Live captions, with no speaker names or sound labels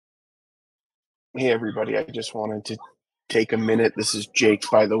Hey, everybody. I just wanted to take a minute. This is Jake,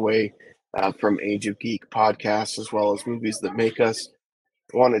 by the way, from Age of Geek podcast, as well as Movies That Make Us.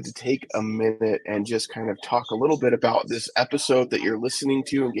 I wanted to take a minute and just kind of talk a little bit about this episode that you're listening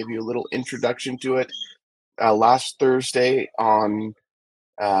to and give you a little introduction to it. Last Thursday on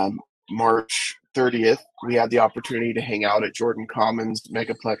March 30th, we had the opportunity to hang out at Jordan Commons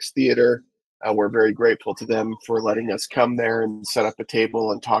Megaplex Theater. We're very grateful to them for letting us come there and set up a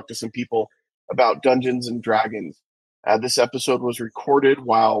table and talk to some people about Dungeons and Dragons. This episode was recorded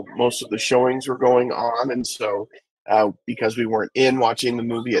while most of the showings were going on, and so because we weren't in watching the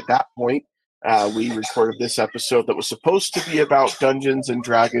movie at that point, we recorded this episode that was supposed to be about Dungeons and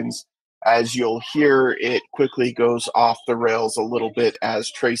Dragons. As you'll hear, it quickly goes off the rails a little bit as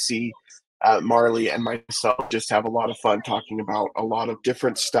Tracy, Marley, and myself just have a lot of fun talking about a lot of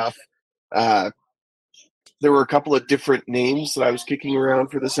different stuff. There were a couple of different names that I was kicking around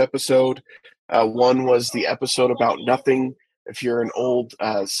for this episode. One was the episode about nothing. If you're an old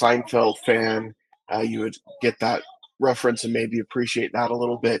Seinfeld fan, you would get that reference and maybe appreciate that a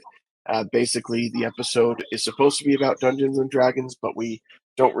little bit. Basically, the episode is supposed to be about Dungeons and Dragons, but we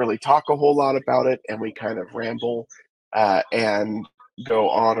don't really talk a whole lot about it, and we kind of ramble and go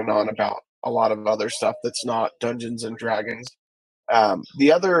on and on about a lot of other stuff that's not Dungeons and Dragons.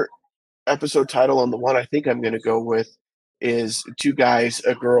 The other episode title, and the one I think I'm going to go with, is Two Guys,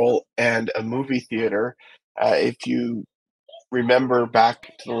 a Girl, and a Movie Theater. If you remember back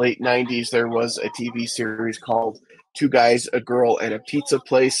to the late 90s, there was a TV series called Two Guys, a Girl, and a Pizza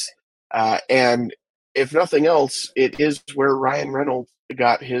Place. And if nothing else, it is where Ryan Reynolds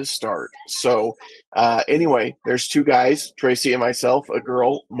got his start. So anyway, there's two guys, Tracy and myself, a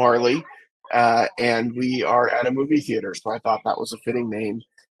girl, Marley, and we are at a movie theater. So I thought that was a fitting name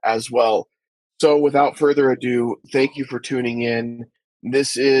as well. So without further ado, thank you for tuning in.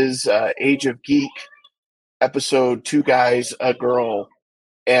 This is Age of Geek, episode Two Guys, a Girl,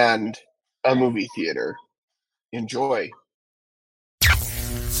 and a Movie Theater. Enjoy.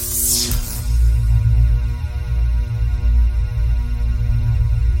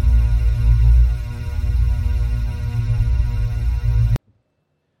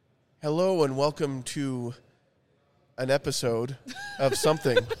 Hello and welcome to an episode of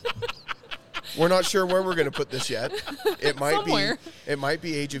something. We're not sure where we're going to put this yet. It might Somewhere. It might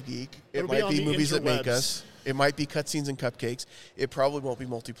be Age of Geek. It It'll might be be on the Movies That Make interwebs. Us. It might be Cutscenes and Cupcakes. It probably won't be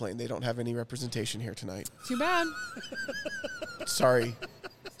Multiplane. They don't have any representation here tonight. Too bad. Sorry.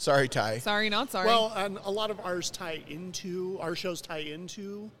 Sorry, Ty. Sorry, not sorry. Well, and a lot of our shows tie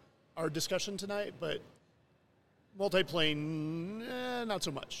into our discussion tonight, but multiplane, not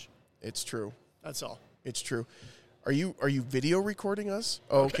so much. It's true. That's all. It's true. Are you video recording us?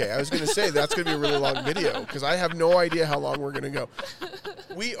 Oh, okay, I was going to say that's going to be a really long video because I have no idea how long we're going to go.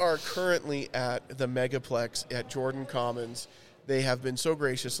 We are currently at the Megaplex at Jordan Commons. They have been so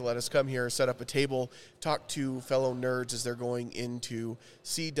gracious to let us come here, set up a table, talk to fellow nerds as they're going in to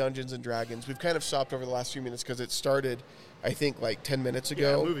see Dungeons and Dragons. We've kind of stopped over the last few minutes because it started, I think, like 10 minutes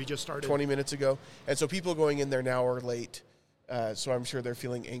ago. Yeah, the movie just started. 20 minutes ago. And so people going in there now are late, so I'm sure they're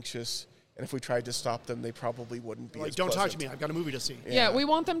feeling anxious. And if we tried to stop them, they probably wouldn't be Like, as don't talk pleasant. to me. I've got a movie to see. yeah, we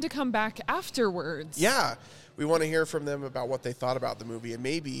want them to come back afterwards. Yeah, we want to hear from them about what they thought about the movie, and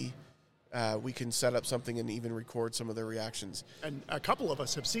maybe we can set up something and even record some of their reactions. And a couple of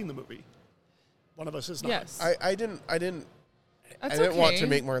us have seen the movie. One of us is not. Yes. I didn't That's want okay. to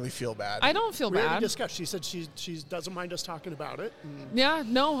make Marley feel bad. I don't feel We already bad. discussed. She said she doesn't mind us talking about it. And Yeah,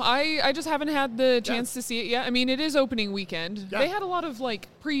 no, I just haven't had the chance to see it yet. I mean, it is opening weekend. Yeah. They had a lot of like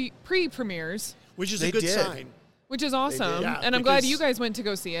pre-premieres, which is They a good did. sign. which is awesome. Yeah, and I'm glad because- you guys went to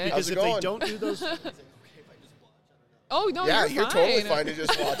go see it. Because it if they going? don't do those, Oh, no, yeah, you're fine. totally fine to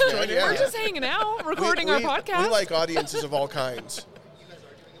just watch it. Yeah. We're just hanging out, recording our podcast. We like audiences of all kinds.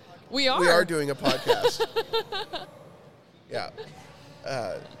 We are. We are doing a podcast. Yeah.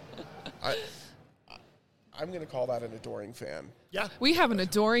 I'm going to call that an adoring fan. yeah. We have an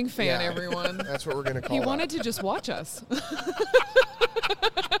adoring fan, Yeah. everyone. That's what we're going to call He that. wanted to just watch us.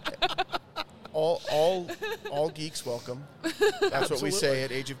 All geeks welcome. That's what we say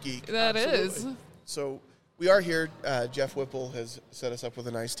at Age of Geek. That is. Absolutely. So we are here. Jeff Whipple has set us up with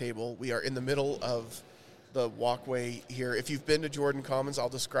a nice table. We are in the middle of the walkway here. If you've been to Jordan Commons, I'll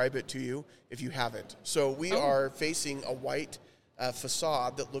describe it to you if you haven't. So we are facing a white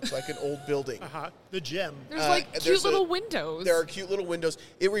facade that looks like an old building. The gem. There's like there's cute a- little windows. There are cute little windows.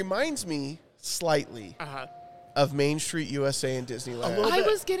 It reminds me slightly of Main Street USA and Disneyland. little I bit.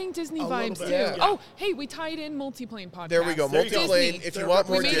 was getting Disney A little vibes bit, too. yeah. Oh, hey, we tied in Multiplane podcast. There we go. There you go. Multiplane. Disney. If you want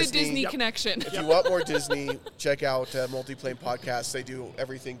We more made Disney, a Disney connection. if you want more Disney, check out Multiplane Podcast. They do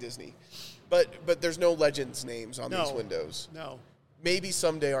everything Disney. But there's no Legends names on these windows. No. Maybe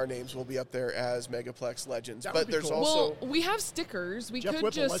someday our names will be up there as Megaplex Legends. That But would be there's cool. also Well, we have stickers. We Jeff could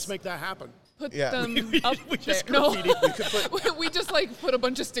Whipple, just let's make that happen. put Yeah. them We up just there. No, graffiti. we just like put a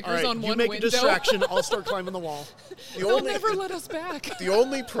bunch of All stickers right, on you one make window. a distraction. I'll start climbing the wall. They'll never let us back. the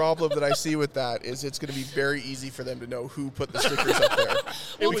only problem that I see with that is it's going to be very easy for them to know who put the stickers up there.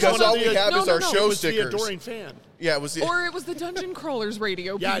 It was Because one of all the- we have No, is no, our no. show It was stickers. the adoring fan. Yeah, it was the, Or it was the Dungeon Crawlers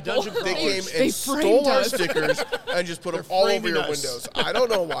radio Yeah, people. Dungeon they Crawlers. came They and framed stole our us. stickers and just put them They're all over framing your us. windows. I don't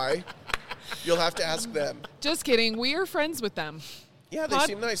know why. You'll have to ask them. Just kidding. We are friends with them. Yeah, they Pod-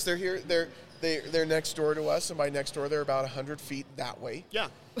 seem nice. They're here. They're next door to us, and by next door, they're about 100 feet that way. Yeah.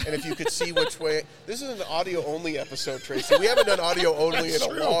 And if you could see which way, this is an audio only episode, Tracy. We haven't done audio only in That's a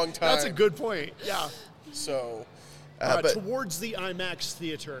true. long time. That's a good point. Yeah. So, but Towards the IMAX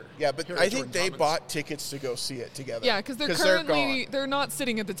theater. yeah, but here I at think Jordan they Commons. bought tickets to go see it together. Yeah, because they're currently they're not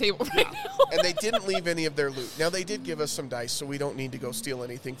sitting at the table right now. And they didn't leave any of their loot. Now they did give us some dice, so we don't need to go steal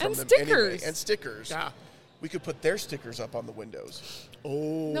anything from And them stickers. anyway. And stickers. Yeah. We could put their stickers up on the windows.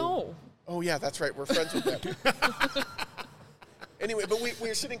 Oh. No. Oh yeah, that's right. We're friends with them. Anyway, but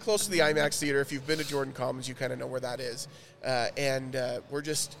we're sitting close to the IMAX theater. If you've been to Jordan Commons, you kind of know where that is. And we're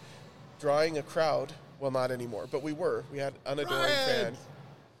just drawing a crowd. Well, not anymore, but we were. We had an adoring Ryan! fan.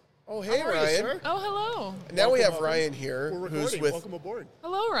 Oh, hey, How are you, Ryan. sir? Oh, hello. Now we have Welcome. Ryan here, We're who's recording. with, Welcome aboard.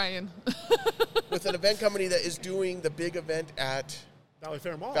 Hello, Ryan. with an event company that is doing the big event at Valley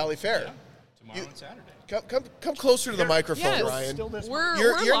Fair Mall. Valley Fair. Tomorrow and Saturday. Come closer to the microphone, Yes. Ryan. Still this We're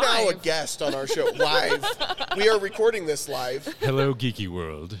You're now a live. guest on our show, live. We are recording this live. Hello, Geeky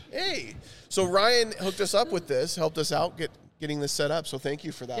World. Hey, so Ryan hooked us up with this, helped us out getting this set up. So thank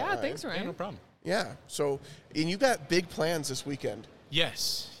you for that. Yeah, Ryan. thanks, Yeah, Ryan. no problem. Yeah. So, and you got big plans this weekend.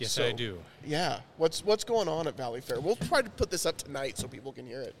 Yes, So- I do. Yeah. What's going on at Valley Fair? We'll try to put this up tonight so people can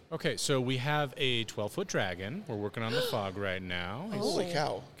hear it. Okay, so we have a 12-foot dragon. We're working on the fog right now. He's Holy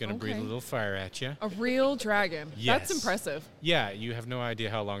cow! gonna breathe a okay. little fire at you. A real dragon. Yes. That's impressive. Yeah, you have no idea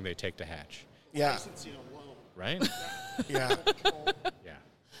how long they take to hatch, Yeah. right? Yeah. Yeah,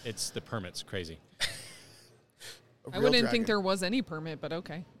 it's the permit's crazy. A I real wouldn't dragon. think there was any permit, but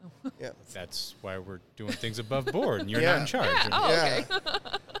okay. Yeah. That's why we're doing things above board, and you're Yeah. not in charge. Oh, Yeah.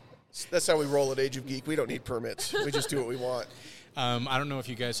 okay. That's how we roll at Age of Geek. We don't need permits. We just do what we want. I don't know if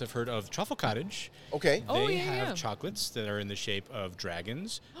you guys have heard of Truffle Cottage. Okay. Oh, They yeah, have yeah. chocolates that are in the shape of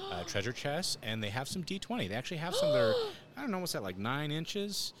dragons, treasure chests, and they have some D20. They actually have some that are, I don't know, what's that, like 9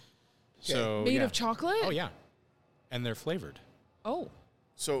 inches? Okay. So Made yeah. of chocolate? Oh, yeah. And they're flavored. Oh.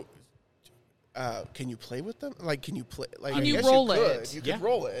 So, can you play with them? Like, can you play? Like, Can I you guess roll you could. it? You could Yeah.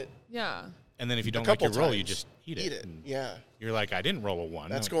 roll it. Yeah. And then if you A don't like couple your roll, you times. just eat it. And Yeah. You're like, I didn't roll a 1.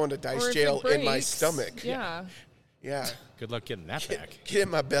 That's No. going to dice Or if jail it in my breaks, stomach. Yeah. Yeah. Good luck getting that back. Get in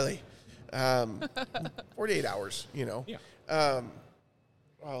my belly. 48 hours, you know. Yeah.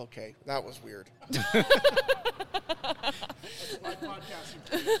 Well, okay. That was weird.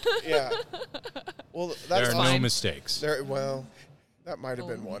 Yeah. Well, There that's are awesome. no fine. mistakes. Well, that might have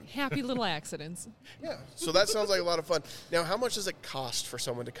been one. Happy little accidents. Yeah. So that sounds like a lot of fun. Now, how much does it cost for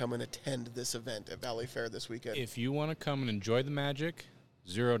someone to come and attend this event at Valley Fair this weekend? If you want to come and enjoy the magic,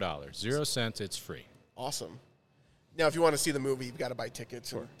 $0. 0 cents, it's free. Awesome. Now, if you want to see the movie, you've got to buy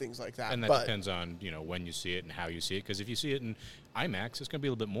tickets and things like that. And that but depends on, when you see it and how you see it. Because if you see it in IMAX, it's going to be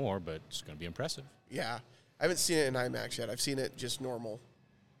a little bit more, but it's going to be impressive. yeah, I haven't seen it in IMAX yet. I've seen it just normal.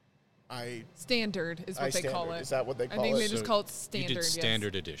 Standard is what they call standard. it. Is that what they I call think it? they just So call it standard. You did yes.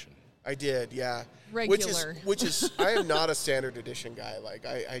 standard edition. I did, yeah. Regular. Which is I am not a standard edition guy. Like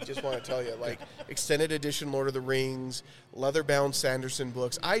I just want to tell you, like extended edition Lord of the Rings, leather-bound Sanderson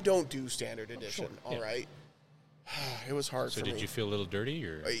books. I don't do standard edition. All Yeah. right. It was hard So for me. did you feel a little dirty?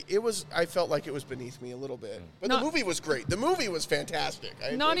 Or It was. I felt like it was beneath me a little bit, but Not- the movie was great. The movie was fantastic.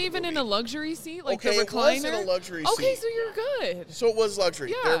 I Not enjoyed the even in movie. a luxury seat, like Okay, the it was recliner. in a luxury Okay, seat. so you're good. So it was luxury.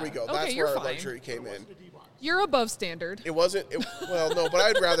 Yeah, There we go. okay, That's you're where our fine. luxury came in. You're above standard. It wasn't. Well, no, but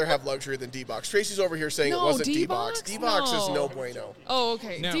I'd rather have luxury than D-Box. Tracy's over here saying No, it wasn't D-Box? D-Box. D-Box is No. no bueno. Oh,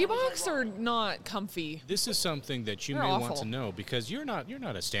 okay. Now- D-Box are not comfy. this is something that you They're may want awful. to know because you're not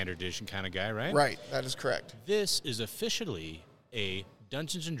a standard edition kind of guy, right? Right. That is correct. This is officially a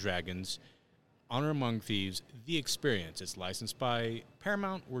Dungeons and Dragons Honor Among Thieves The Experience. It's licensed by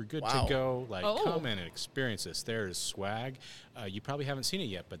Paramount. We're good Wow. to go. Like, Oh. come in and experience this. There is swag. You probably haven't seen it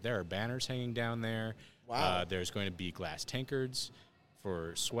yet, but there are banners hanging down there. Wow. There's going to be glass tankards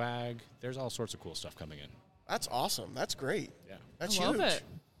for swag. There's all sorts of cool stuff coming in. That's awesome. That's great. Yeah. That's I love huge. it.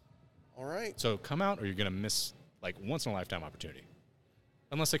 All right. So come out, or you're gonna miss like once in a lifetime opportunity,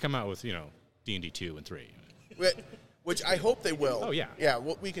 unless they come out with D&D 2 and 3. Which I hope they will. Oh, yeah. Yeah,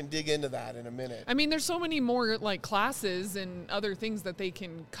 well, we can dig into that in a minute. I mean, there's so many more like classes and other things that they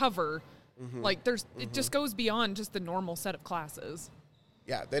can cover. Like it just goes beyond just the normal set of classes.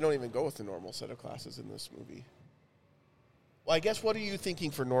 Yeah, they don't even go with the normal set of classes in this movie. Well, I guess what are you thinking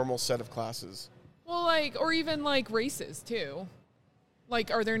for normal set of classes? Well, like, or even like races too.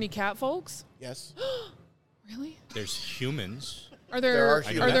 Like, are there any cat folks? Yes. Really? There's humans. Are There there are are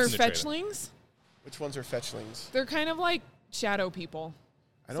humans. there That's in the trailer. fetchlings? Which ones are fetchlings? They're kind of like shadow people.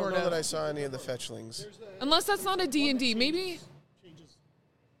 I don't Sort know of. that I saw any of the fetchlings. Unless that's not a D&D. Maybe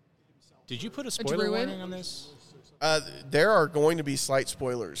Did you put a spoiler druid? warning on this? There are going to be slight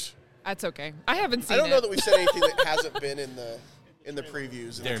spoilers. that's okay. I haven't seen I don't it. know that we said anything that hasn't been in the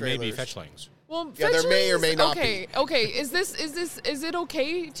previews and There the may trailers. be fetchlings. Well, Yeah, there may or may fetchlings- not okay, be. Okay, is it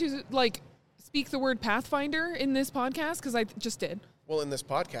okay to like speak the word Pathfinder in this podcast? Because I just did. Well, in this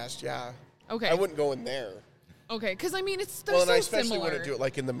podcast, yeah. Okay. I wouldn't go in there. Okay, because I mean they're Well, and so I especially similar. wouldn't do it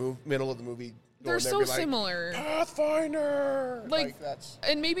like in the middle of the movie. go They're in there so and be like, similar. Pathfinder. Like, that's.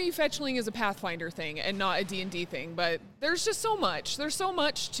 and maybe fetchling is a Pathfinder thing and not a D&D thing, but there's just so much. There's so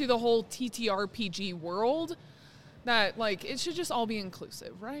much to the whole TTRPG world that like it should just all be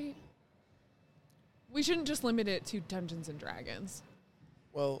inclusive, right? We shouldn't just limit it to Dungeons and Dragons.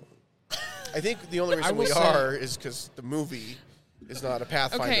 Well, I think the only reason will we say- are is because the movie is not a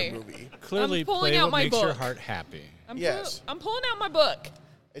Pathfinder Okay. movie. Clearly, I'm pulling play out what my makes your book. heart happy. Yes. I'm pulling out my book.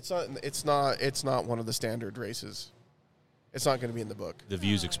 It's not one of the standard races. It's not going to be in the book. The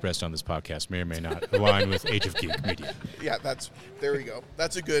views expressed on this podcast may or may not align with Age of Geek Media. Yeah, there we go.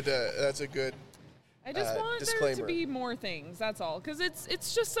 That's a good I just want there disclaimer. to be more things. That's all, because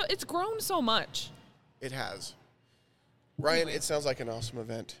it's just so, it's grown so much. It has. Ryan, it sounds like an awesome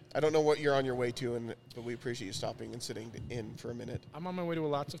event. I don't know what you're on your way to, but we appreciate you stopping and sitting in for a minute. I'm on my way to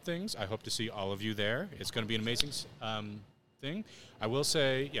lots of things. I hope to see all of you there. It's going to be an amazing thing. I will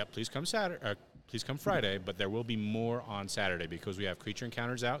say, please come please come Friday, but there will be more on Saturday because we have creature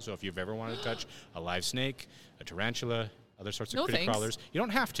encounters out. So if you've ever wanted to touch a live snake, a tarantula, other sorts of No, critter thanks. crawlers, you don't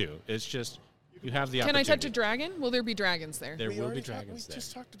have to. It's just you have the Can I opportunity. touch a dragon? Will there be dragons there? There We will already be dragons We there.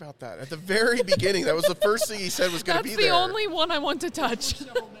 just talked about that at the very beginning. That was the first thing he said was going to That's be the there. only one I want to touch.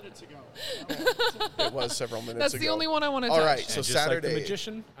 Several minutes ago. It was several minutes That's ago. the only one I want to All touch. right, And so just like Saturday. the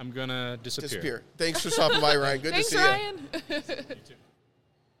magician, I'm gonna disappear. Thanks for stopping by, Ryan. Good Thanks, to see Ryan. you.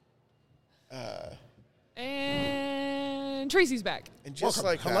 And Tracy's back. And just Welcome.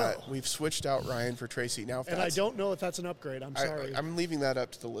 like Hello. that, we've switched out Ryan for Tracy. Now, if And I that's- don't know if that's an upgrade. I'm sorry. I'm leaving that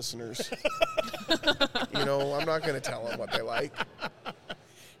up to the listeners. I'm not going to tell them what they like.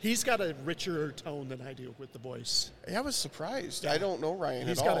 He's got a richer tone than I do with the voice. Yeah, I was surprised. I don't know Ryan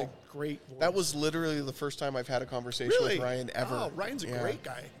He's at got all. a great voice. That was literally the first time I've had a conversation really with Ryan ever. Oh, Ryan's a Yeah. great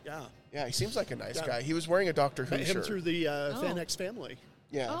guy. Yeah. Yeah, he seems like a nice Yeah. guy. He was wearing a Doctor Who Met him shirt. through the FanX family.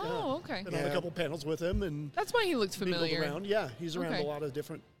 Yeah. Oh, okay. Been on a Yeah. couple panels with him and That's why he looked mingled familiar. around. Yeah, he's around Okay. a lot of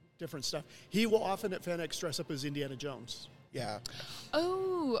different stuff. He will often at FanX dress up as Indiana Jones. Yeah.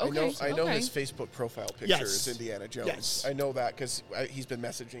 Oh, okay. I know okay. his Facebook profile picture Yes. is Indiana Jones. Yes. I know that because he's been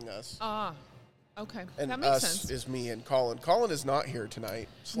messaging us. Ah, okay. And that makes us sense. is me and Colin. Colin is not here tonight.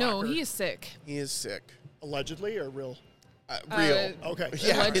 No, Slacker. he is sick. He is sick. Allegedly or real? Real. Okay.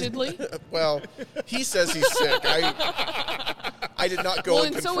 Yeah. Allegedly? Well, he says he's sick. I did not go Well,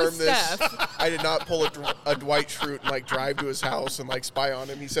 and and so confirm is this. Steph. I did not pull a Dwight Schrute and drive to his house and spy on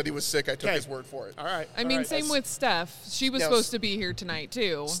him. He said he was sick. I took Okay. his word for it. All right. I all mean, right. same with Steph. She was Now, supposed to be here tonight,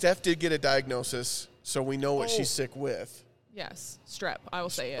 too. Steph did get a diagnosis, so we know what Oh. she's sick with. Yes, strep. I will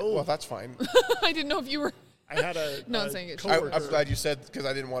say it. Well, that's fine. I didn't know if you were. I had a, Not a saying it. coworker. I'm glad you said because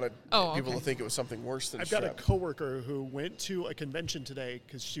I didn't want Oh, people okay. to think it was something worse than I've got a strep. coworker who went to a convention today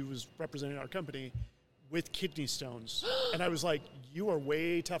because she was representing our company with kidney stones, and I was like, "You are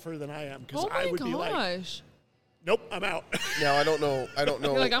way tougher than I am," because Oh I my would be like, gosh. "Nope, I'm out." Now I don't know.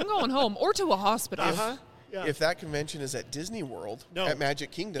 You're like, I'm going home or to a hospital. Uh-huh. Yeah. If that convention is at Disney World, No, at Magic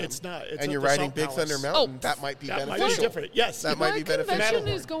Kingdom, it's not. It's and at you're the riding Salt Big Palace. Thunder Mountain, Oh, that might be that might beneficial. be different. Yes. That might What be beneficial. convention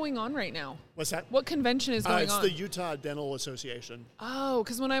is going on right now? What's that? What convention is going It's on? the Utah Dental Association. Oh,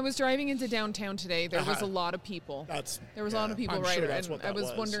 because when I was driving into downtown today, there was Uh-huh. a lot of people. That's There was a lot of people I'm right sure there, that's and what I that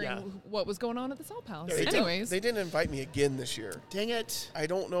was wondering yeah. what was going on at the Salt Palace. They Anyways, They didn't invite me again this year. Dang it! I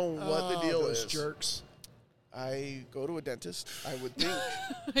don't know what the deal those is. jerks. I go to a dentist. I would think.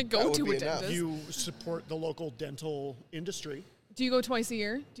 I that go would to be a enough. dentist. You support the local dental industry. Do you go twice a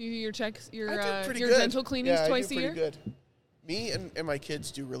year? Do you do your checks, I your do pretty your good. dental cleanings yeah, twice I do a year? pretty good. Me and my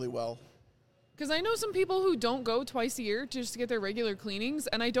kids do really well. Because I know some people who don't go twice a year just to get their regular cleanings,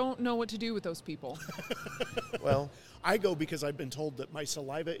 and I don't know what to do with those people. Well, I go because I've been told that my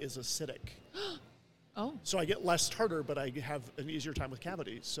saliva is acidic. Oh. So I get less tartar, but I have an easier time with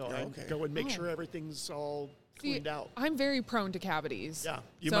cavities. So I okay. go and make sure everything's all See, cleaned out. I'm very prone to cavities. Yeah,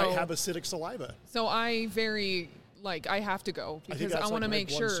 you So- might have acidic saliva. So I have to go I think because that's I want to like make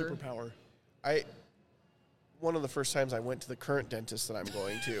my one sure. superpower. One of the first times I went to the current dentist that I'm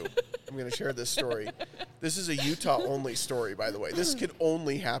going to, I'm going to share this story. This is a Utah-only story, by the way. This could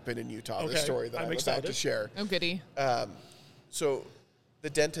only happen in Utah, Okay, this story that I'm I'm about excited. to share. Oh, goody. So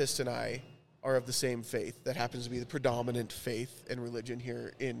the dentist and I are of the same faith. That happens to be the predominant faith and religion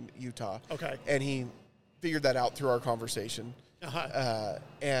here in Utah. Okay. And he figured that out through our conversation. Uh-huh.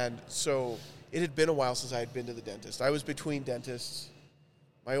 And so it had been a while since I had been to the dentist. I was between dentists.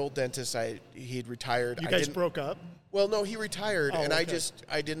 My old dentist, he had retired. You I guys didn't- broke up? Well, no, he retired, Oh, and okay.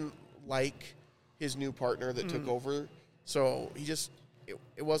 I didn't like his new partner that took over. So it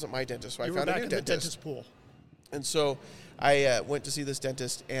wasn't my dentist. So You I were found a back new in the dentist. dentist pool. And so I went to see this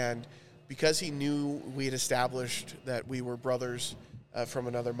dentist, and because he knew we had established that we were brothers from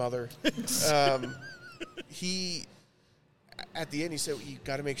another mother, he, at the end, he said, you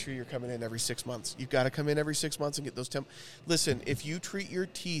got to make sure you're coming in every 6 months. You've got to come in every 6 months and get those Listen, if you treat your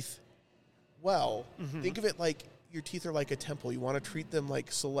teeth well, think of it like your teeth are like a temple. You want to treat them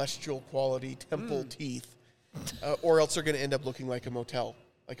like celestial quality temple teeth, or else they're going to end up looking like a Motel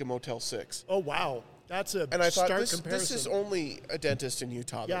 6. Oh, wow. That's a And I thought, stark this comparison. is only a dentist in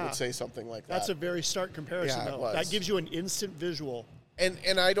Utah that Yeah. would say something like that. That's a very stark comparison, Yeah, it though. was. That gives you an instant visual. And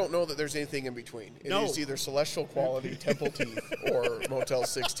I don't know that there's anything in between. It is No. either celestial quality temple teeth or Motel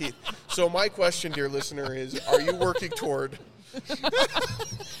 6 teeth. So my question, dear listener, is: are you working toward?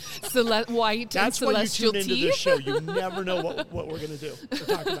 White That's and why you celestial tune into teeth. this show. You never know what we're going to do or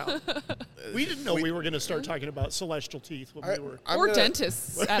talk about. We didn't know we were going to start talking about celestial teeth when we were. Or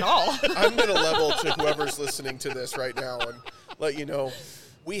dentists at all. I'm going to level to whoever's listening to this right now and let you know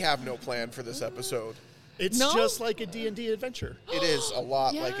we have no plan for this episode. It's No? just like a D&D adventure. It is a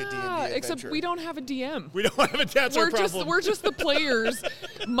lot like a D&D adventure. except we don't have a DM. We don't have a that's our problem. We're just the players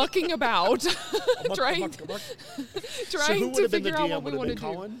mucking about, trying So who trying would to have been the figure out DM? what we Would want have to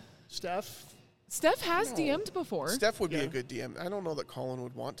been do. Colin? Steph? Steph has DM'd before. Steph would be Yeah. a good DM. I don't know that Colin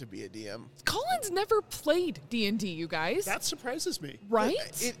would want to be a DM. Colin's never played D&D, you guys. That surprises me. right?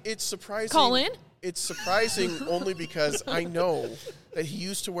 It's surprising. Colin? It's surprising only because I know that he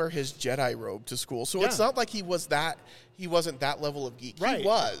used to wear his Jedi robe to school. So it's Yeah. not like he wasn't that level of geek. Right. He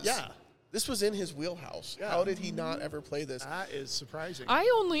was. Yeah. This was in his wheelhouse. Yeah. How did he not ever play this? That is surprising. I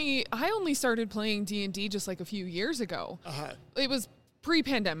only started playing D&D just like a few years ago. Uh-huh. It was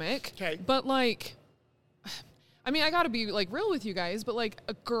pre-pandemic. 'Kay. But like, I mean, I got to be like real with you guys, but like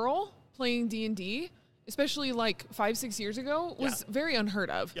a girl playing D&D, especially like 5-6 years ago, was Yeah. very unheard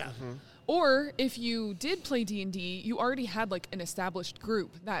of. Yeah. Or if you did play D&D, you already had like an established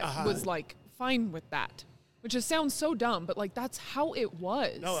group that was like fine with that. Which just sounds so dumb, but like that's how it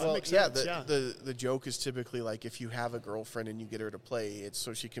was. No, that Well, makes yeah, sense. the joke is typically like if you have a girlfriend and you get her to play, it's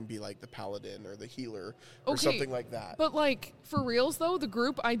so she can be like the paladin or the healer or something like that. But like for reals though, the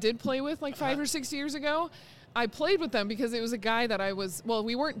group I did play with like 5 or 6 years ago, I played with them because it was a guy that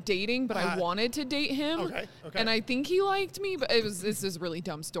we weren't dating, but I wanted to date him. Okay. And I think he liked me, but this is a really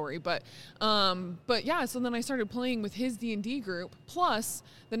dumb story. But yeah, so then I started playing with his D&D group. Plus,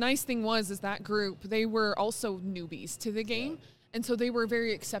 the nice thing is that group, they were also newbies to the game. And so they were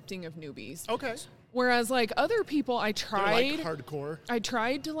very accepting of newbies. Okay. Whereas like other people I They're tried like hardcore. I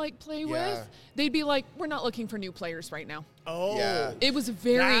tried to like play Yeah. with, they'd be like, we're not looking for new players right now. Oh. Yeah. It was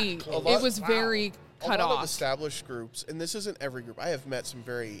very, That close. it was Wow. very cut a lot of off. established groups, and this isn't every group. I have met some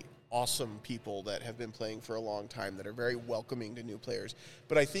very awesome people that have been playing for a long time that are very welcoming to new players.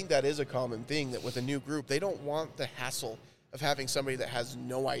 But I think that is a common thing that with a new group, they don't want the hassle of having somebody that has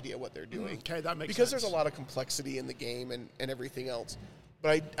no idea what they're doing. Okay, that makes because sense. there's a lot of complexity in the game and everything else.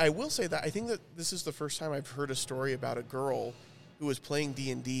 But I will say that I think that this is the first time I've heard a story about a girl who was playing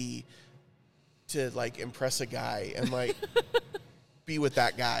D&D to like impress a guy and like be with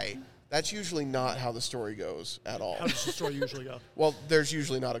that guy. That's usually not how the story goes at all. How does the story usually go? Well, there's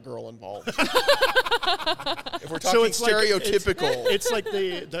usually not a girl involved. If we're talking it's like- stereotypical, It's like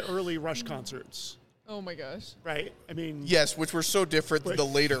the early Rush concerts, Oh my gosh. right? I mean, yes, which were so different than the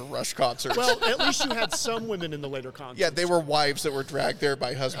later Rush concerts. well, at least you had some women in the later concerts. yeah, they were wives that were dragged there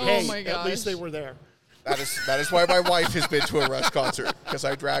by husbands. Oh Hey, my at least gosh. they were there. That is why my wife has been to a Rush concert, because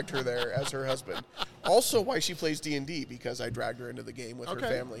I dragged her there as her husband. Also, why she plays D&D, because I dragged her into the game with her Okay,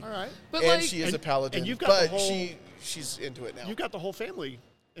 family. all right. But and like, she is a And- paladin, and you've got but the whole- she's into it now. You've got the whole family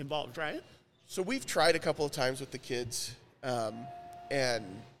involved, right? So we've tried a couple of times with the kids, and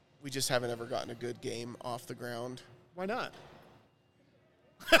we just haven't ever gotten a good game off the ground. Why not?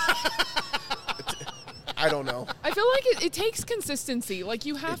 I don't know. I feel like it takes consistency. Like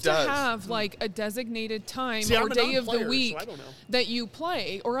you have It to does. have like a designated time See, or I'm a day of the non-player, so week I don't know. that you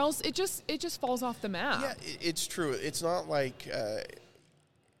play, or else it just falls off the map. Yeah, it's true. It's not like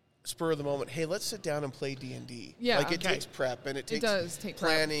spur of the moment. Hey, let's sit down and play D&D. Yeah. Like it Okay. takes prep and it takes does take prep.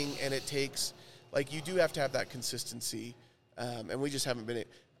 planning and it takes like you do have to have that consistency, and we just haven't been.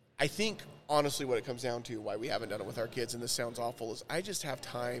 I think honestly, what it comes down to, why we haven't done it with our kids, and this sounds awful, is I just have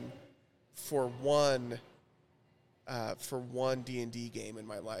time for one D&D game in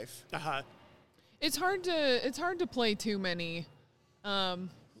my life. Uh-huh. It's hard to play too many. Who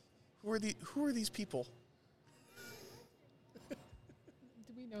are these people? Do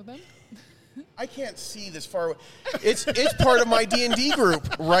we know them? I can't see this far away. It's part of my D&D group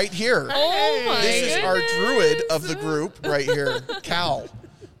right here. Oh my This is our goodness. druid of the group right here, Cal,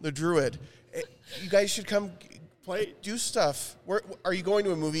 the druid. You guys should come Play. do stuff. Are you going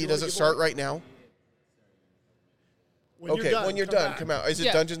to a movie? Does it give start away- right now? When you're done, when you're come done, back. come out. Is it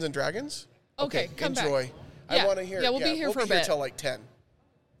Yeah. Dungeons and Dragons? Okay, come back. enjoy. Yeah. I want to hear. Yeah, we'll be here for a bit. till like 10.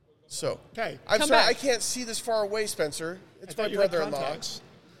 So, Okay. I'm Come sorry, back. I can't see this far away, Spencer. It's my I thought you had brother-in-law. contacts.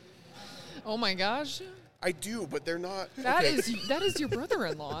 Oh my gosh, I do, but they're not. that okay. is your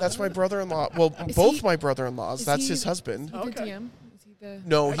brother-in-law. That's my brother-in-law. Well, Is both he- my brother-in-laws. is That's he- his husband. The Okay. DM? Is he the?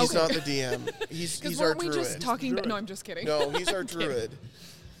 No, he's Okay. not the DM. Because He's our weren't we druid. just talking? Druid. No, I'm just kidding. No, he's our I'm kidding. druid.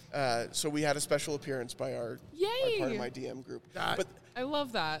 So we had a special appearance by our part Yay. of my DM group. That- But I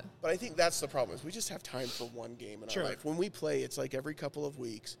love that. I think that's the problem is we just have time for one game in Sure. our life. When we play, it's like every couple of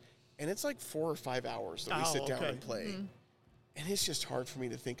weeks, and it's like 4 or 5 hours that we Oh, sit down okay. and play. Mm-hmm. And it's just hard for me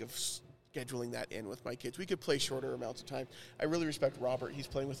to think of scheduling that in with my kids. We could play shorter amounts of time. I really respect Robert. He's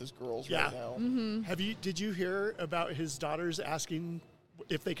playing with his girls Yeah. right now. Mm-hmm. Did you hear about his daughters asking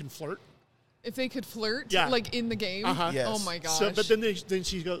if they can flirt? If they could flirt, Yeah. like in the game. Uh-huh. Yes. Oh my gosh. So, but then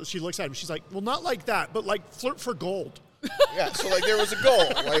she looks at him. She's like, "Well, not like that, but like flirt for gold." Yeah, so like there was a goal.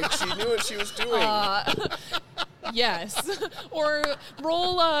 Like she knew what she was doing. Yes. Or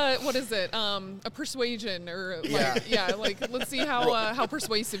roll what is it? A persuasion or like like let's see how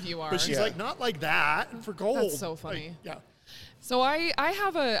persuasive you are. But she's Yeah. like, "Not like that for gold." That's so Like, funny. yeah. So I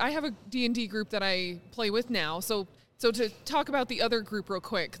have a D&D group that I play with now. So to talk about the other group real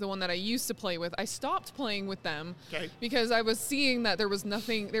quick, the one that I used to play with, I stopped playing with them Okay. because I was seeing that there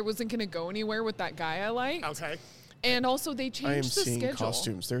wasn't going to go anywhere with that guy I liked. Okay. And also they changed I am the seeing schedule.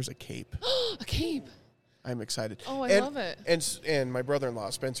 costumes. There's a cape. A cape. I'm excited. Oh, I And- love it. And my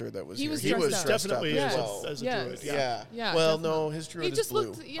brother-in-law Spencer that was He here. was he dressed was up. dressed Definitely up Yes. as well. as a Yes. druid. Yeah. Yeah, Well, definitely. no, his druid He is just blue.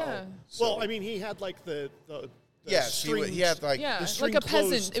 looked yeah. So- Well, I mean, he had like the yes, he had like. Yeah, the like string a peasant.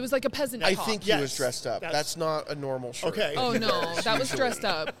 closed. It was like a peasant I top. think he Yes, was dressed up. that's- That's not a normal shirt. Okay. Oh no, that was dressed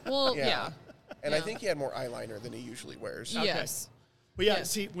up. Well, Yeah. yeah. And I Yeah. think he had more eyeliner than he usually wears. Yes. But yeah, Yeah.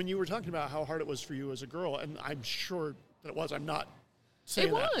 see, when you were talking about how hard it was for you as a girl, and I'm sure that it was. I'm not saying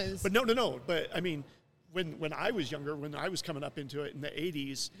It that. was. But no. But I mean, when I was younger, when I was coming up into it in the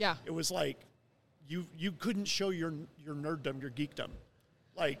 80s, Yeah. it was like you couldn't show your nerddom, your geekdom.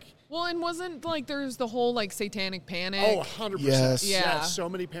 Like, Well, and wasn't like there's the whole like satanic panic. oh, 100%. Yes. Yeah. So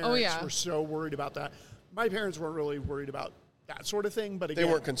many parents Oh, yeah. were so worried about that. My parents weren't really worried about that sort of thing, but They again,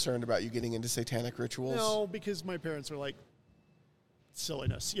 weren't concerned about you getting into satanic rituals. no, because my parents were like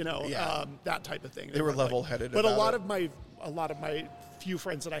silliness, Yeah. that type of thing. They were weren't like- level-headed But about a lot it. of my few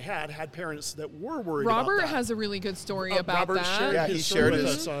friends that I had parents that were worried Robert about that. has a really good story about Robert that. shared Yeah, his he story shared with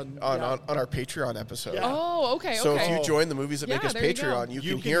his us on our Patreon episode. Yeah. Oh, okay, So okay. if you join the Movies That Make Yeah, Us there you go. Patreon, you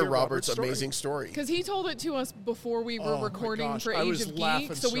can hear Robert's amazing story. Because he told it to us before we were Oh my recording gosh, for I Age was of laughing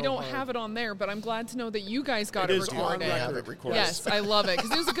Geek, so we so don't hard. have it on there. But I'm glad to know that you guys got It it is on recorded. I have it recorded. Yes, I love it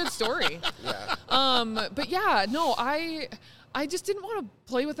because it was a good story. Yeah. But yeah, no, I just didn't want to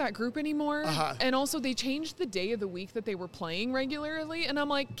play with that group anymore. Uh-huh. And also, they changed the day of the week that they were playing regularly, and I'm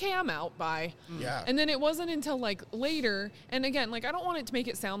like, okay, I'm out. Bye. Yeah. And then it wasn't until like later, and again, like I don't want it to make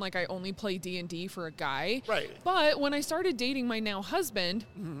it sound like I only play D&D for a guy. Right. But when I started dating my now husband.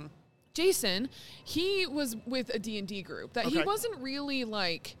 Jason, he was with a D&D group that he Okay. wasn't really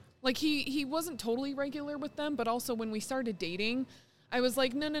like he wasn't totally regular with them, but also when we started dating, I was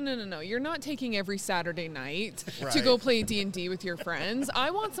like, no. You're not taking every Saturday night to Right. go play D&D with your friends.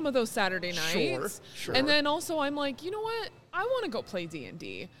 I want some of those Saturday nights. Sure. And then also I'm like, you know what? I want to go play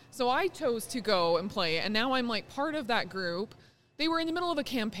D&D. So I chose to go and play, and now I'm like part of that group. They were in the middle of a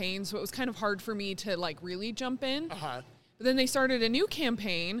campaign, so it was kind of hard for me to like really jump in. Uh-huh. But then they started a new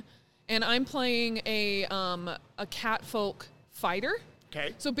campaign, and I'm playing a catfolk fighter.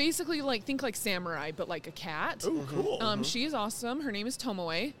 Okay. So basically, like, think like Samurai, but like a cat. Oh, cool. She is awesome. Her name is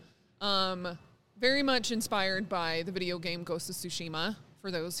Tomoe. Very much inspired by the video game Ghost of Tsushima, for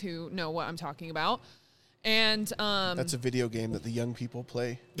those who know what I'm talking about. And That's a video game that the young people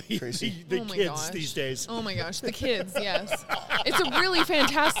play, Tracy. the oh my kids gosh. these days. Oh my gosh, the kids, yes. It's a really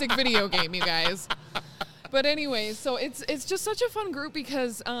fantastic video game, you guys. But anyway, so it's just such a fun group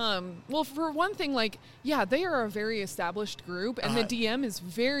because, well, for one thing, like, yeah, they are a very established group, and the DM is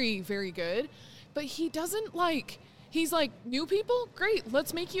very, very good. But he doesn't like, he's like, new people? Great,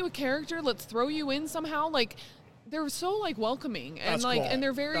 let's make you a character. Let's throw you in somehow. Like, they're so like welcoming and That's like cool. and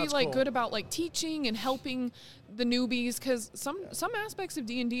they're very That's like cool. good about like teaching and helping the newbies because some aspects of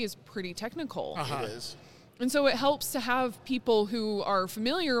D&D is pretty technical. It is. And so it helps to have people who are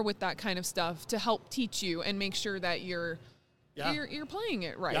familiar with that kind of stuff to help teach you and make sure that you're playing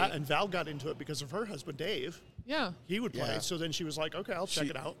it right. Yeah, and Val got into it because of her husband, Dave. Yeah. He would play. Yeah. So then she was like, okay, I'll check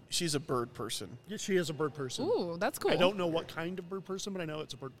it out. She's a bird person. Yeah, she is a bird person. Ooh, that's cool. I don't know what kind of bird person, but I know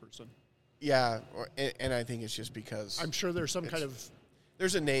it's a bird person. Yeah, and I think it's just because I'm sure there's some kind of...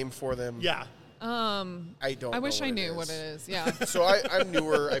 there's a name for them. Yeah. I don't. I wish know I what knew it what is. it is. Yeah. So I'm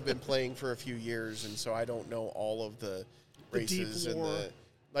newer. I've been playing for a few years, and so I don't know all of the races deep and lore. the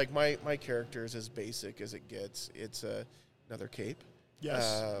like. My character is as basic as it gets. It's another cape.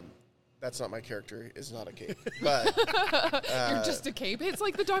 Yes. That's not my character. Is not a cape, but You're just a cape. It's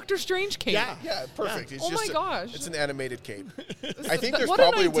like the Doctor Strange cape. Yeah. yeah, perfect. It's Oh just my gosh. it's an animated cape. I think there's What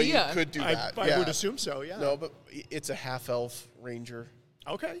an probably a way you idea. could do that. I yeah. would assume so, yeah. No, but it's a half elf ranger.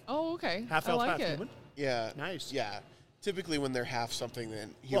 Okay. Oh, okay. Half I elf, like half it. human. Yeah. Nice. Yeah. Typically, when they're half something,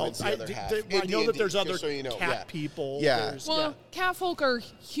 then Well, humans the other half. I In know that D&D, there's just other so you know, cat yeah. people. Yeah. There's, Well, catfolk are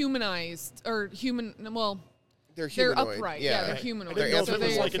humanized or human. Well, They're they're humanoid. upright. Yeah, they're I humanoid. didn't know if So it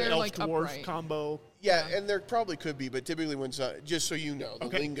was like an they're elf like dwarf upright. combo. Yeah, and there probably could be, but typically when just so you know, the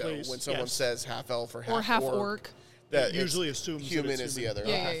Okay, lingo please, when someone yes. says half elf or half, Or half orc. that It usually it's assumes that human it's is the human. other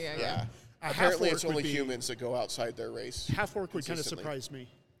Yeah, half. yeah. A Apparently, half it's orc only would be- humans that go outside their race. Half orc would kind of Consistently. surprise me.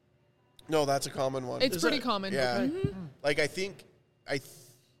 No, that's a common one. It's Is pretty it? common. yeah, Mhm. like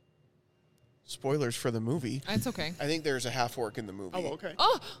spoilers for the movie. It's okay. I think there's a half orc in the movie. Oh, okay.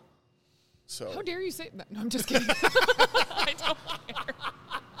 Oh, So how dare you say that? No, I'm just kidding. I don't care.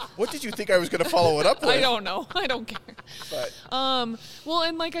 what did you think I was going to follow it up with? I don't know. I don't care. But Well,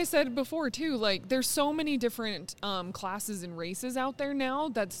 and like I said before too, like there's so many different classes and races out there now.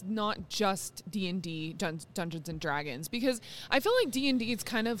 That's not just D&D, Dungeons and Dragons, because I feel like D&D is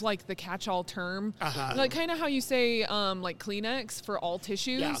kind of like the catch-all term, like kind of how you say like Kleenex for all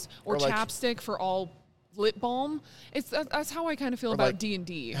tissues, Yeah. or Or like- chapstick for all lip balm. That's how I kind of feel about like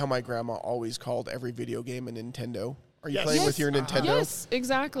D&D. how my grandma always called every video game a Nintendo. Are you Yes. playing Yes. with your Nintendo? Yes,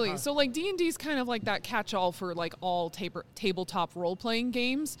 exactly. So like D&D is kind of like that catch-all for like all tabletop role-playing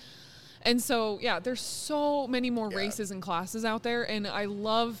games. And so, yeah, there's so many more races and classes out there, and I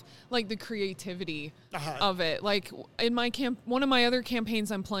love like the creativity of it. Like in my one of my other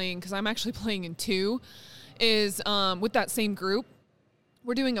campaigns I'm playing, because I'm actually playing in 2, is with that same group.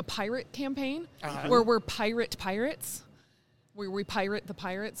 We're doing a pirate campaign where we're pirates. We pirate the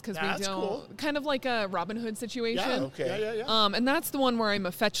pirates because we That's don't cool. kind of like a Robin Hood situation. Yeah. Okay. Yeah. And that's the one where I'm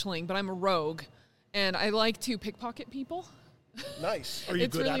a fetchling, but I'm a rogue, and I like to pickpocket people. Nice. Are you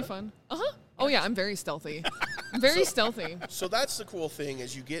It's good really at it? fun. Oh yeah, I'm very stealthy. I'm very stealthy. So that's the cool thing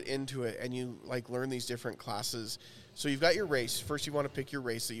as you get into it and you like learn these different classes. So you've got your race. First, you want to pick your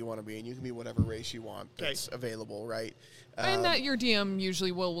race that you want to be, and you can be whatever race you want that's available, right? And that your DM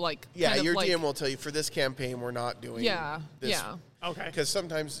usually will like. Yeah, kind of your like, DM will tell you for this campaign we're not doing. Yeah, this. yeah. Okay. Because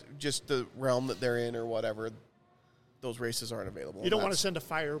sometimes just the realm that they're in or whatever, those races aren't available. You don't want to send a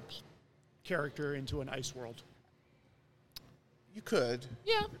fire character into an ice world. You could,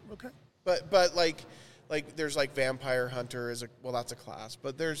 Yeah. Okay. but like there's like vampire hunter is that's a class,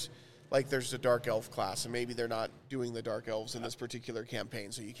 but there's the dark elf class, and maybe they're not doing the dark elves in this particular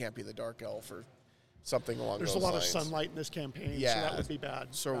campaign, so you can't be the dark elf or something along There's those a lot lines. of sunlight in this campaign, so Yeah. that would be bad.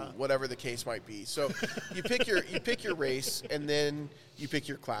 So whatever the case might be. So you pick your race, and then you pick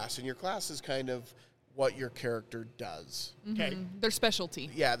your class, and your class is kind of what your character does. Okay. Their specialty.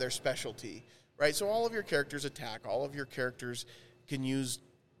 Yeah, their specialty, right? So all of your characters attack. All of your characters can use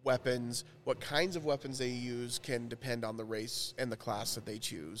weapons. What kinds of weapons they use can depend on the race and the class that they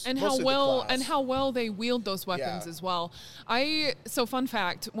choose. And Mostly the class. how well they wield those weapons Yeah. as well. So fun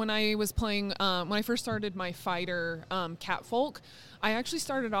fact, when I was playing, when I first started my fighter catfolk, I actually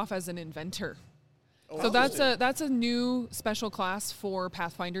started off as an inventor. So that's a new special class for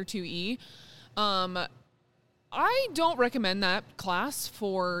Pathfinder 2E. I don't recommend that class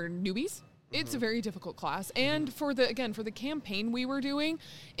for newbies. It's a very difficult class. And for the campaign we were doing,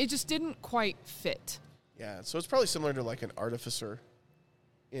 it just didn't quite fit. Yeah, so it's probably similar to like an artificer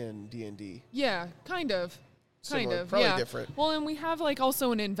in D&D. Yeah, kind of. Similar, probably yeah. different. Well, and we have like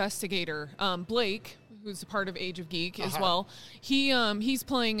also an investigator, Blake, who's a part of Age of Geek as well. He's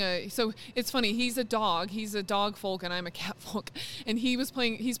playing so it's funny, he's a dog folk and I'm a cat folk, and he's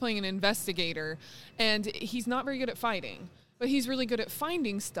playing an investigator, and he's not very good at fighting, but he's really good at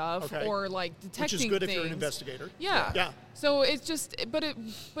finding stuff or like detecting things. Which is good if you're an investigator. Yeah. So it's just but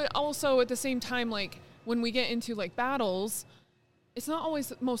also at the same time, like when we get into like battles, it's not always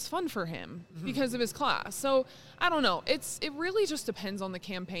the most fun for him because of his class. So I don't know. It really just depends on the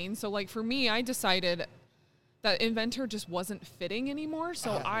campaign. So like for me, I decided that Inventor just wasn't fitting anymore.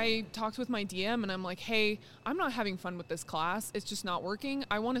 So I talked with my DM and I'm like, hey, I'm not having fun with this class. It's just not working.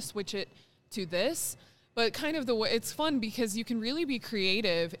 I want to switch it to this. But kind of the way it's fun because you can really be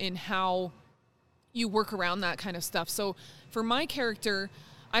creative in how you work around that kind of stuff. So for my character,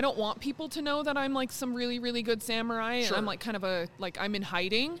 I don't want people to know that I'm like some really, really good samurai. Sure. And I'm like kind of I'm in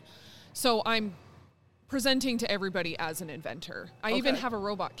hiding. So I'm presenting to everybody as an inventor. I even have a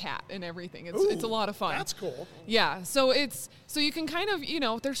robot cat and everything. It's a lot of fun. That's cool. Yeah. So you can kind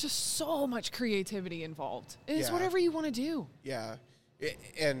of, there's just so much creativity involved. It's whatever you want to do. Yeah.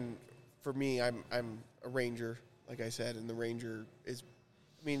 And for me, I'm a ranger, like I said, and the ranger is,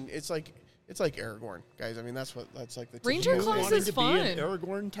 it's like Aragorn, guys. I mean, that's like the Ranger You class wanting is to fun. be an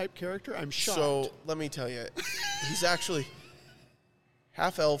Aragorn type character? I'm shocked. So let me tell you, he's actually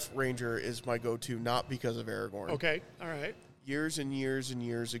half-elf ranger is my go-to, not because of Aragorn. Okay, all right. Years and years and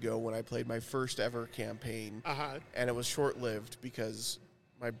years ago when I played my first ever campaign, and it was short-lived because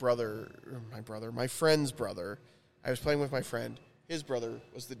my friend's brother, I was playing with my friend, his brother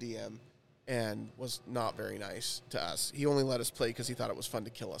was the DM, and was not very nice to us. He only let us play because he thought it was fun to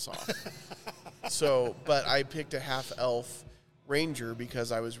kill us off. But I picked a half-elf ranger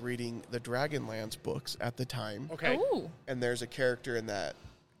because I was reading the Dragonlance books at the time. Okay. Ooh. And there's a character in that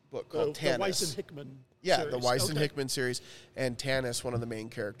book called The Tanis. Weiss and Hickman Yeah, series. the Weiss and Hickman series. And Tanis, one of the main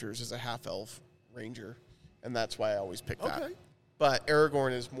characters, is a half-elf ranger. And that's why I always pick that. Okay. But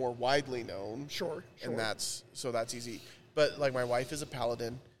Aragorn is more widely known. Sure. And that's easy. But like my wife is a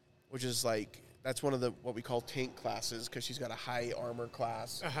paladin, which is like, that's one of the what we call tank classes because she's got a high armor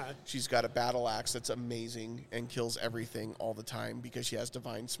class. She's got a battle axe that's amazing and kills everything all the time because she has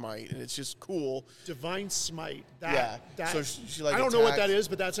Divine Smite, and it's just cool. Divine Smite. That, so she like I don't know what that is,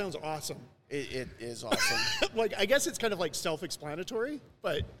 but that sounds awesome. It is awesome. Like, I guess it's kind of like self-explanatory,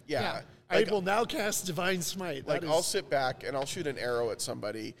 but Yeah. I will now cast Divine Smite. Like, I'll sit back and I'll shoot an arrow at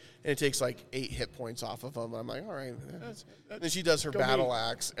somebody, and it takes like 8 hit points off of them. I'm like, all right. Then she does her battle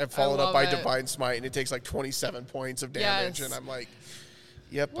axe and followed up by Divine Smite, and it takes like 27 points of damage. And I'm like,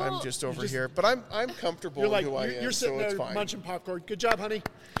 yep, Well, I'm just over here. But I'm comfortable You're like, in who I am, you're sitting so it's there fine. munching popcorn. Good job, honey.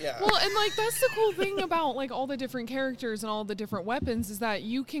 Yeah. Well, and like that's the cool thing about like all the different characters and all the different weapons is that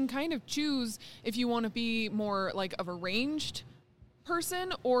you can kind of choose if you want to be more like of a ranged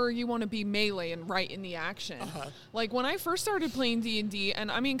person or you want to be melee and right in the action. Like when I first started playing D&D,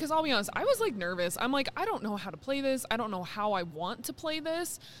 and I mean, because I'll be honest, I was like nervous. I'm like, I don't know how to play this. I don't know how I want to play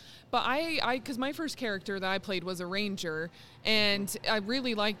this. But because my first character that I played was a ranger, and I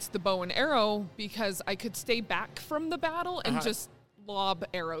really liked the bow and arrow because I could stay back from the battle and just lob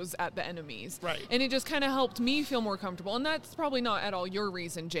arrows at the enemies. Right. And it just kind of helped me feel more comfortable. And that's probably not at all your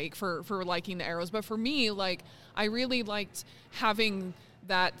reason, Jake, for liking the arrows. But for me, like, I really liked having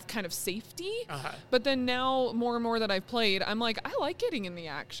that kind of safety. But then now, more and more that I've played, I'm like, I like getting in the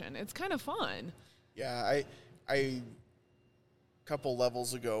action. It's kind of fun. Yeah, I couple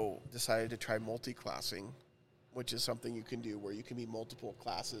levels ago decided to try multi-classing, which is something you can do where you can be multiple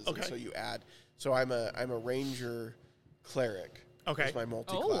classes. Okay. And so you add. So I'm a ranger cleric. Okay. Is my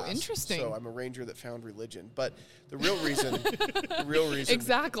multi-class. Oh, interesting. So I'm a ranger that found religion. But the real reason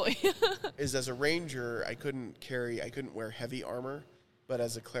Exactly. is as a ranger I couldn't wear heavy armor, but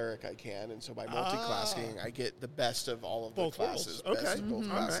as a cleric I can. And so by multi-classing I get the best of all of Both the classes. worlds. Best Okay. of both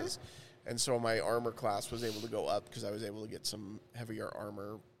All right. classes. And so my armor class was able to go up because I was able to get some heavier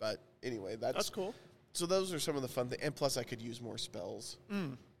armor. But anyway, That's cool. So those are some of the fun things. And plus I could use more spells.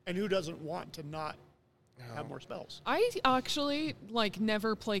 And who doesn't want to not have more spells? I actually like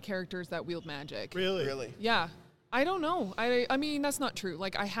never play characters that wield magic. Really? Yeah. I don't know. I mean, that's not true.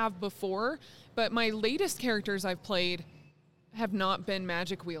 Like, I have before, but my latest characters I've played have not been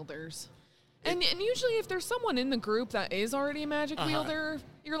magic wielders. And usually if there's someone in the group that is already a magic wielder,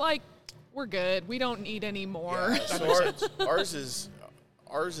 you're like, we're good. We don't need any more. Yeah, so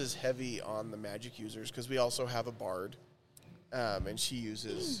ours is heavy on the magic users because we also have a bard, and she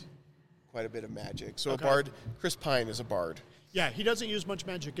uses quite a bit of magic. So Okay. a bard, Chris Pine is a bard. Yeah, he doesn't use much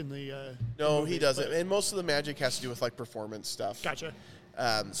magic in the. No, movie, he doesn't. but- And most of the magic has to do with like performance stuff. Gotcha.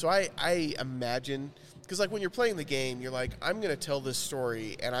 So I imagine, because like when you're playing the game, you're like, I'm going to tell this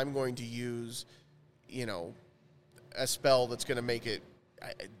story and I'm going to use, a spell that's going to make it.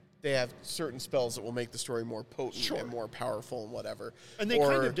 They have certain spells that will make the story more potent Sure. and more powerful and whatever. And they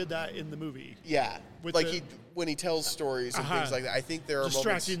kind of did that in the movie, Yeah, with like the- when he tells stories and things like that. I think there are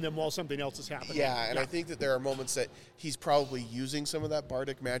distracting moments. them while something else is happening. Yeah, and I think that there are moments that he's probably using some of that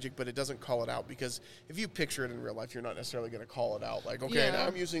bardic magic, but it doesn't call it out, because if you picture it in real life, you're not necessarily going to call it out. Like, okay, Yeah. now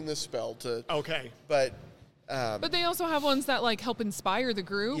I'm using this spell to. Okay. But But they also have ones that like help inspire the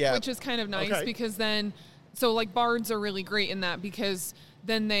group, Yeah. which is kind of nice Okay. because then, so like bards are really great in that because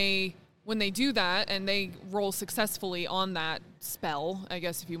then when they do that and they roll successfully on that spell, I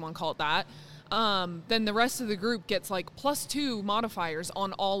guess if you want to call it that, then the rest of the group gets like +2 modifiers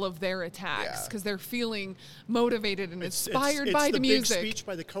on all of their attacks Yeah. because they're feeling motivated and It's inspired by the big music. speech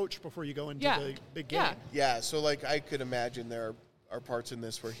by the coach before you go into Yeah. the big game. Yeah. yeah, so like I could imagine there are parts in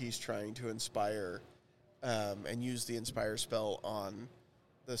this where he's trying to inspire and use the inspire spell on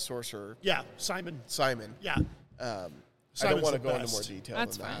the sorcerer Yeah, Simon. Simon. Yeah. I don't Simon's want to the go into best. more detail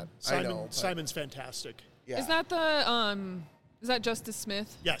That's than fine. that. Simon, I know. but Simon's fantastic. yeah. Is that the is that Justice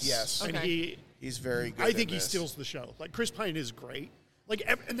Smith? Yes. Yes. And Okay. He's very good. I think in he this. steals the show. Like Chris Pine is great. Like,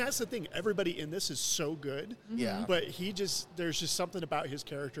 and that's the thing. Everybody in this is so good. Yeah. But there's just something about his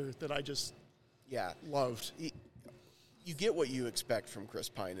character that I just Yeah. loved. You get what you expect from Chris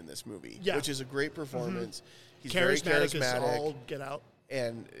Pine in this movie, Yeah. which is a great performance. He's Charismatic, very is charismatic, all get out.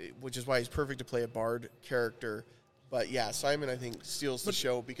 and which is why he's perfect to play a bard character. But yeah, Simon, I think, steals the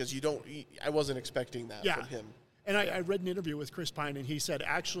show because I wasn't expecting that Yeah. from him. And I read an interview with Chris Pine, and he said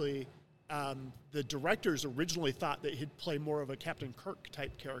actually the directors originally thought that he'd play more of a Captain Kirk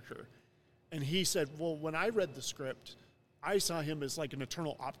type character. And he said, well, when I read the script, I saw him as like an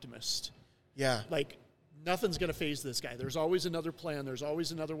eternal optimist. Yeah. Like, nothing's going to phase this guy. There's always another plan. There's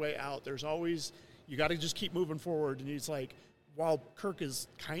always another way out. There's always, you got to just keep moving forward. And he's like, while Kirk is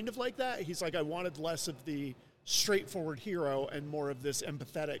kind of like that, he's like, I wanted less of the straightforward hero and more of this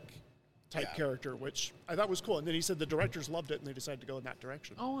empathetic type Yeah. character, which I thought was cool. And then he said the directors loved it and they decided to go in that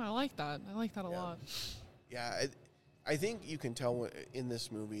direction. Oh, I like that. I like that a lot. Yeah. I think you can tell in this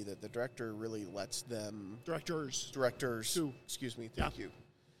movie that the director really lets them Directors. Excuse me. Thank Yeah. you.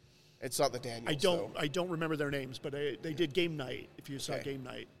 It's not the Daniels. though. I don't remember their names, but they did Game Night. If you saw Okay. Game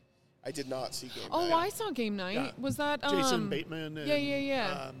Night, I did not see Game Oh, Night. I saw Game Night. Yeah. Was that Jason Bateman. And,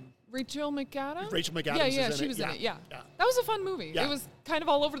 Yeah. Rachel McAdams? Rachel McAdams Yeah, is in she it. was Yeah. in it. Yeah. Yeah. That was a fun movie. Yeah. It was kind of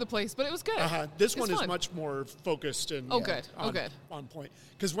all over the place, but it was good. This It's one is fun. much more focused and Oh, good. Oh, on, good. on point.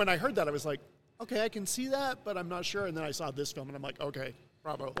 Because when I heard that, I was like, okay, I can see that, but I'm not sure. And then I saw this film, and I'm like, okay,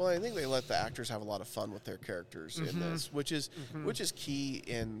 bravo. Well, I think they let the actors have a lot of fun with their characters Mm-hmm. in this, which is key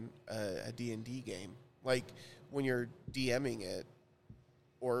in a D&D game. Like when you're DMing it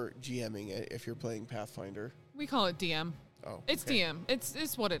or GMing it, if you're playing Pathfinder. We call it DM. Oh, It's okay. DM.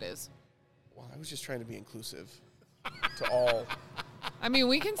 It's what it is. Well, I was just trying to be inclusive to all I mean,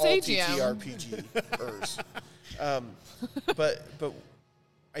 we can all say GM. TTRPGers. But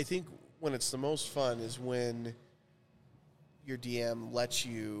I think when it's the most fun is when your DM lets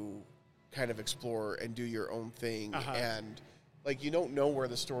you kind of explore and do your own thing, and like you don't know where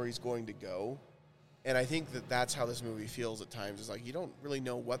the story's going to go. And I think that that's how this movie feels at times. Is like you don't really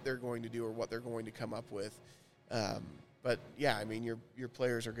know what they're going to do or what they're going to come up with. But yeah, I mean, your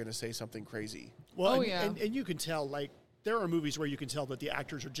players are going to say something crazy. Well, Oh, and, yeah. and you can tell, like, there are movies where you can tell that the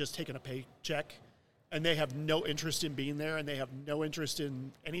actors are just taking a paycheck and they have no interest in being there and they have no interest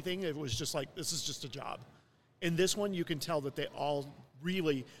in anything. It was just like, this is just a job. In this one, you can tell that they all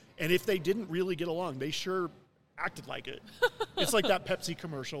really, and if they didn't really get along, they sure acted like it. It's like that Pepsi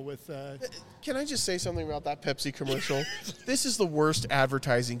commercial with, Can I just say something about that Pepsi commercial? This is the worst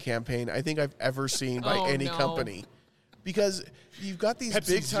advertising campaign I think I've ever seen by Oh, any no. company. Because you've got these Pepsi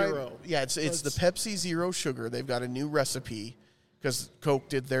big time, Zero. yeah, it's the Pepsi Zero Sugar. They've got a new recipe because Coke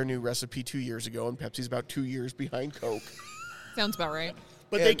did their new recipe 2 years ago, and Pepsi's about 2 years behind Coke. Sounds about right.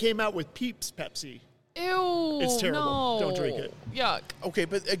 but they And- came out with Peeps Pepsi. Ew. It's terrible. No. Don't drink it. Yuck. Okay,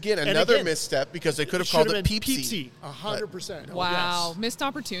 but again, another again, misstep because they could have Should called have it been Peepsy. 100%. Wow. Yes. Missed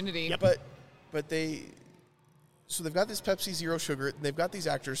opportunity. Yep. But so they've got this Pepsi Zero Sugar, and they've got these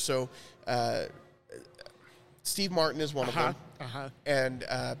actors. So Steve Martin is one of them, and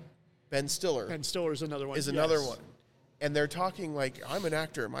Ben Stiller Ben Stiller's another one. is another Yes. one. And they're talking like, I'm an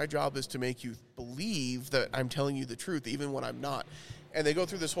actor. My job is to make you believe that I'm telling you the truth, even when I'm not. And they go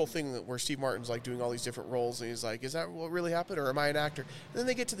through this whole thing where Steve Martin's like doing all these different roles, and he's like, "Is that what really happened, or am I an actor?" And then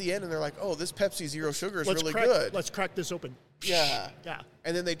they get to the end, and they're like, "Oh, this Pepsi Zero Sugar is really good. Let's crack this open." Yeah, Yeah.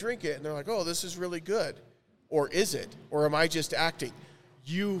 And then they drink it, and they're like, "Oh, this is really good," or is it? Or am I just acting?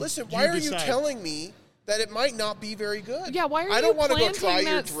 Listen. Why are you telling me that it might not be very good? Yeah, why are I don't you want to go planting try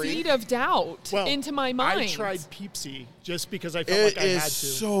your that drink. seed of doubt into my mind? I tried Peepsy just because I felt It like I is had to.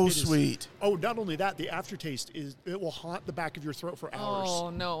 so sweet. Not only that, the aftertaste it will haunt the back of your throat for hours. Oh,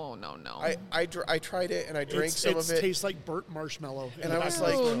 no. I tried it, and I drank some of it. It tastes like burnt marshmallow. And I was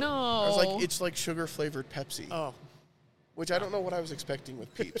like, it's like sugar-flavored Pepsi. Oh. Which I don't know what I was expecting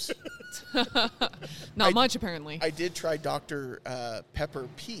with Peeps. Not much, apparently. I did try Dr. Pepper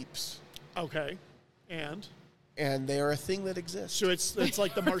Peeps. Okay. And they are a thing that exists. So it's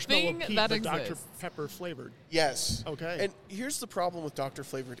like the marshmallow thing Peep, that but Dr. exists. Pepper flavored. Yes. Okay. And here's the problem with Dr.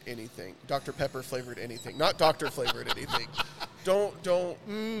 Flavored anything. Dr. Pepper flavored anything. Not Dr. Flavored anything. Don't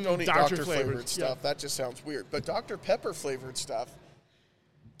eat Dr. Flavored stuff. Yeah. That just sounds weird. But Dr. Pepper flavored stuff,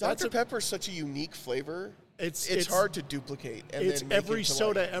 Dr. Pepper is such a unique flavor. It's hard to duplicate. And It's then make every it to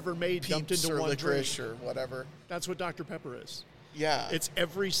soda like ever made dumped Peeps into or one drink. licorice or whatever. That's what Dr. Pepper is. Yeah. It's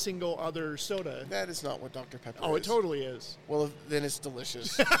every single other soda. That is not what Dr. Pepper is. Oh, it totally is. Well, then it's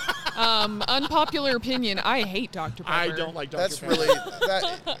delicious. Unpopular opinion, I hate Dr. Pepper. I don't like Dr. That's Pepper. really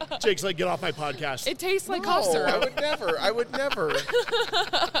that. Jake's like, get off my podcast. It tastes like No, cough syrup. I would never.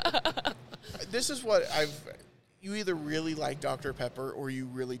 This is what you either really like Dr. Pepper or you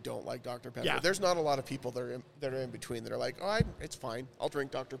really don't like Dr. Pepper. Yeah. There's not a lot of people that are in between that are like, it's fine. I'll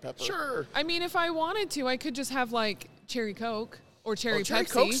drink Dr. Pepper. Sure. I mean, if I wanted to, I could just have like cherry Coke or cherry Cherry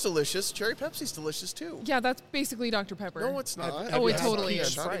Pepsi. Coke's delicious. Cherry Pepsi's delicious too. Yeah, that's basically Dr. Pepper. No, it's not. Oh, it totally is.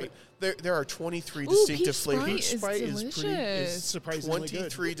 It's not even- There are 23 Ooh, distinctive peach Sprite flavors. is Sprite delicious. is surprisingly good.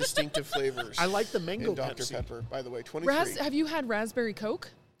 23 distinctive flavors. I like the mango in Dr. Pepsi. Pepper, by the way. 23. Have you had raspberry Coke?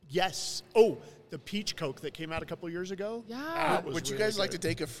 Yes. Oh, the peach Coke that came out a couple years ago. Yeah. That was Would you really guys like good. to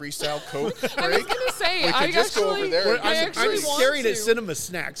take a freestyle Coke break? I was gonna say, We could I just go actually, over there. I I'm actually want staring to. at cinema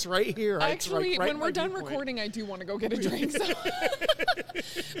snacks right here. Actually, right when we're my done viewpoint. recording, I do want to go get a drink. So.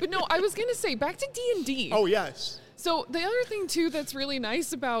 But no, I was gonna say back to D&D. Oh yes. So the other thing too that's really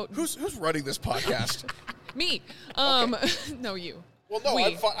nice about Who's running this podcast? me, no, you. Well, no, we,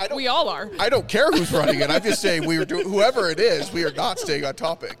 I'm fine. I don't. we all are. I don't care who's running it. I'm just saying whoever it is, we are not staying on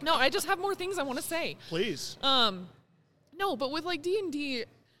topic. No, I just have more things I want to say. Please. No, but with like D&D,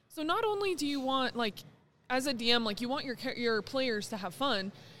 so not only do you want like as a DM, like you want your players to have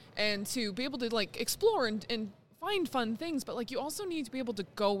fun and to be able to like explore and find fun things, but like you also need to be able to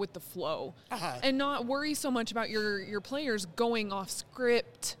go with the flow and not worry so much about your players going off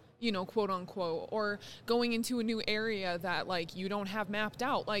script, you know, quote unquote, or going into a new area that like you don't have mapped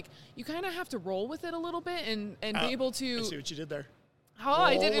out. Like you kind of have to roll with it a little bit and be able to. I see what you did there. Oh,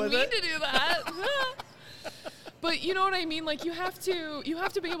 I Roll didn't with mean it. to do that. But you know what I mean? Like you have to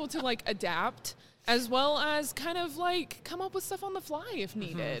be able to like adapt as well as kind of like come up with stuff on the fly if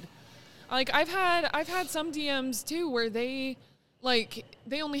needed. Like I've had some DMs too where they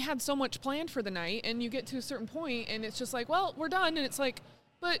only had so much planned for the night, and you get to a certain point and it's just like, well, we're done, and it's like,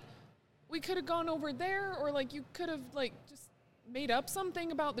 but we could have gone over there, or like you could have like just made up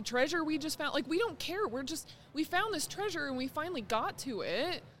something about the treasure we just found. Like we don't care. We found this treasure and we finally got to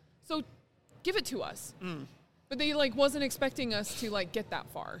it. So give it to us. But they like wasn't expecting us to like get that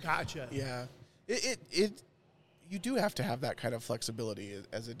far. Gotcha. Yeah, you do have to have that kind of flexibility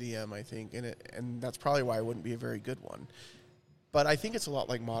as a DM, I think, and that's probably why I wouldn't be a very good one. But I think it's a lot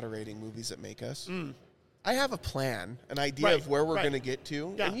like moderating movies that make us. I have a plan, an idea of where we're going to get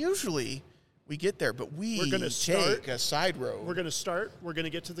to, and usually we get there, but we're going to take a side road. We're going to start. We're going to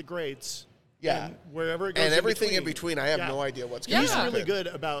get to the grades. Yeah. And wherever it goes and everything in between, I have no idea what's going to He's happen. really good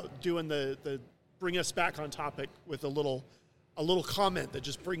about doing the bring us back on topic with a little comment that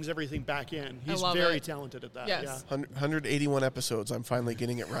just brings everything back in. He's very talented at that. Yes. Yeah. 181 episodes. I'm finally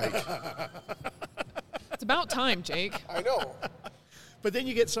getting it right. It's about time, Jake. I know. But then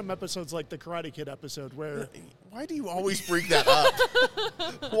you get some episodes like the Karate Kid episode where... Why do you always bring that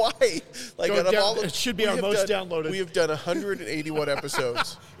up? Why? Like it should be our most downloaded. We have done 181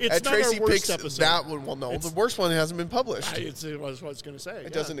 episodes. It's and not Tracy our worst picks episode. that one. Well, no, the worst one hasn't been published. It's what I was going to say.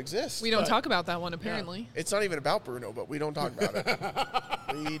 It doesn't exist. We don't talk about that one, apparently. It's not even about Bruno, but we don't talk about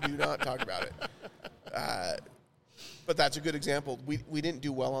it. We do not talk about it. But that's a good example. We didn't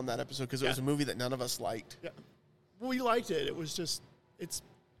do well on that episode because it was a movie that none of us liked. Yeah. We liked it. It was just...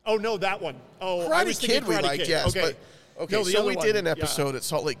 Oh, no, that one. Oh, Karate Kid we liked, yes. Okay. But, okay, No, the so other we one, did an episode at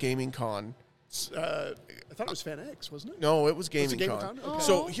Salt Lake Gaming Con I thought it was Fan X, wasn't it? No, it was Gaming Gaming Con. Con? Okay.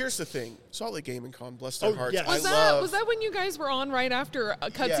 So here's the thing. Salt Lake Gaming Con, bless their Oh, hearts. yes. Was that when you guys were on right after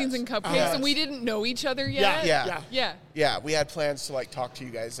Cutscenes Yes. and Cupcakes Yes. and we didn't know each other yet? Yeah. Yeah. We had plans to like talk to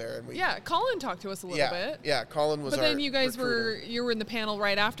you guys there, and we Yeah, Colin talked to us a little bit. Yeah, Colin was But our then you guys recruiter. you were in the panel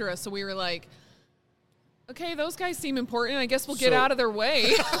right after us, so we were like, okay, those guys seem important. I guess we'll get So- out of their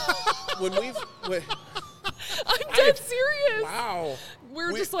way. when I'm dead serious. Wow.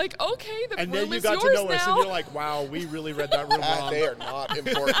 We're just like, okay, the And room then you is got to yours know us, now. and you're like, wow, we really read that room wrong. they are not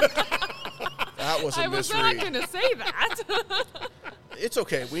important. That was a I was mystery. not going to say that. It's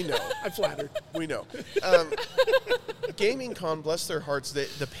okay. We know. I'm flattered. We know. Gaming Con, bless their hearts,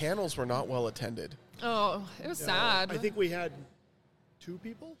 the panels were not well attended. Oh, it was sad. I think we had 2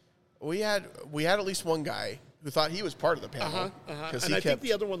 people. We had at least one guy who thought he was part of the panel And he I kept think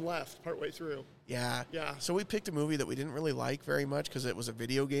the other one left partway through. yeah. Yeah. So we picked a movie that we didn't really like very much because it was a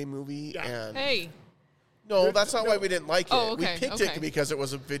video game movie. Yeah. And Hey, no, that's not why we didn't like it. Oh, okay, We picked okay. it because it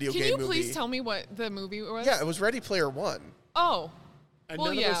was a video can game you movie. please tell me what the movie was? Yeah, it was Ready Player One. Oh, And well,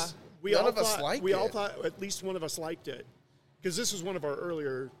 none yeah. of us, we None all of us thought, liked we all it. thought at least one of us liked it, because this was one of our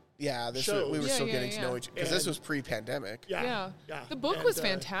earlier. Yeah, we Shows. were Yeah, still yeah, getting to know yeah. each because this And- was pre-pandemic. Yeah, Yeah. The book And, was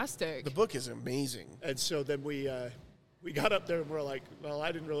fantastic. The book is amazing. And so then we got up there and we're like, well,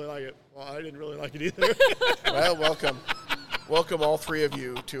 I didn't really like it. Well, I didn't really like it either. Well, welcome all 3 of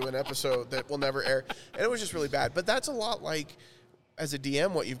you to an episode that will never air. And it was just really bad. But that's a lot like, as a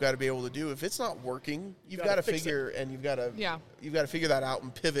DM, what you've got to be able to do. If it's not working, you've gotta got to fix figure and you've got to figure that out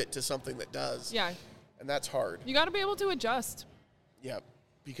and pivot to something that does. Yeah. And that's hard. You got to be able to adjust. Yep.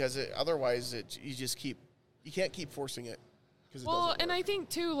 Because otherwise, you can't keep forcing it. 'Cause it Well, doesn't and work. I think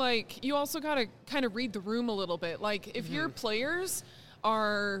too, like, you also got to kind of read the room a little bit. Like, if your players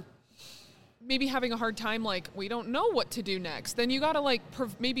are maybe having a hard time, like, we don't know what to do next, then you got to like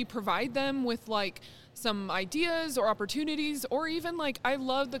maybe provide them with like some ideas or opportunities, or even like, I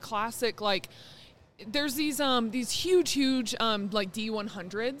love the classic, like, there's these huge like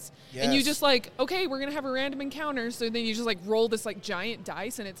D100s, and you Yes. just like, okay, we're gonna have a random encounter, so then you just like roll this like giant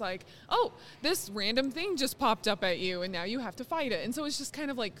dice, and it's like, oh, this random thing just popped up at you, and now you have to fight it, and so it's just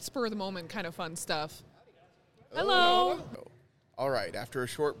kind of like spur of the moment kind of fun stuff. Hello. All right, after a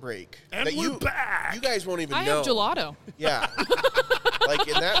short break. And that we're back. You guys won't even I know. have gelato. Yeah. Like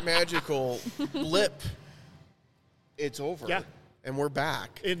in that magical blip, it's over. Yeah. And we're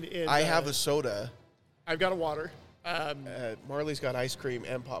back. In, I have a soda. I've got a water. Marley's got ice cream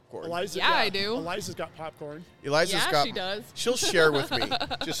and popcorn. Eliza, Yeah, I do. Eliza's got popcorn. Eliza's Yeah, got. she does. She'll share with me,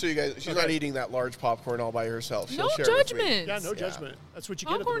 just so you guys. She's not eating that large popcorn all by herself. She'll No share with me. judgment. Yeah, no judgment. That's what you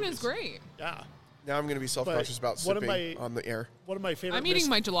get. at the Popcorn is movies. great. Yeah. Now I'm going to be self-conscious about one of sipping my- on the air. One of my favorite. I'm eating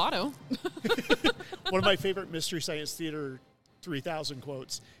my gelato. One of my favorite Mystery Science Theater 3000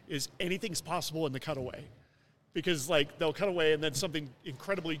 quotes is "Anything's possible in the cutaway," because like they'll cut away and then something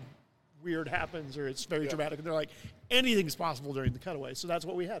incredibly weird happens or it's very dramatic, and they're like, "Anything's possible during the cutaway." So that's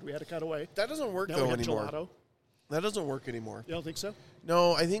what we had. We had a cutaway. That doesn't work Now though we have anymore. gelato. That doesn't work anymore. You don't think so?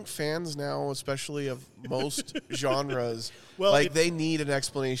 No, I think fans now, especially of most genres, Well, like if- they need an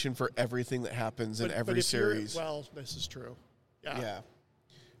explanation for everything that happens in every if you're- series. Well, this is true. Yeah.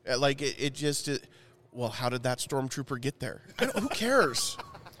 Yeah. Like it just, well, how did that stormtrooper get there? Who cares?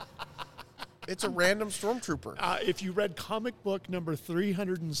 It's a random stormtrooper. If you read comic book number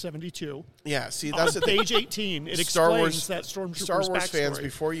 372, Yeah, see, on that's the thing. page 18, it Star explains Wars, that Stormtrooper's Star Wars fans, backstory.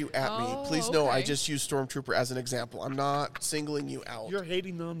 before you at me, Oh, please know I okay. just use Stormtrooper as an example. I'm not singling you out. You're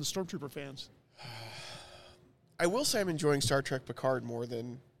hating on the Stormtrooper fans. I will say I'm enjoying Star Trek Picard more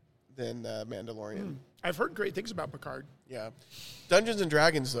than Mandalorian. I've heard great things about Picard. Yeah. Dungeons and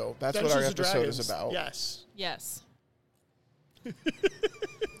Dragons, though. That's what our Dungeons and episode is Dragons, about. Yes. Yes.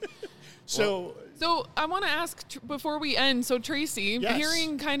 So, So I want to ask before we end. So Tracy, Yes.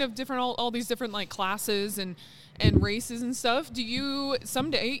 hearing kind of different all these different like classes and races and stuff. Do you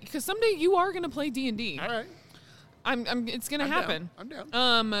someday? Because someday you are going to play D&D. all right. It's going to I'm happen. down.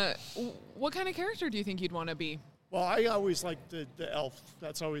 I'm down. What kind of character do you think you'd want to be? Well, I always like the elf.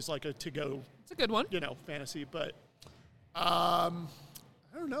 That's always like a to-go, It's a good one. fantasy. But I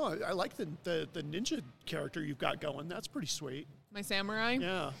don't know. I like the ninja character you've got going. That's pretty sweet. My samurai.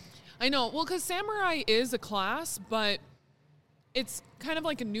 Yeah. I know. Well, because samurai is a class, but it's kind of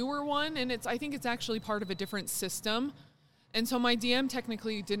like a newer one, and I think it's actually part of a different system. And so my DM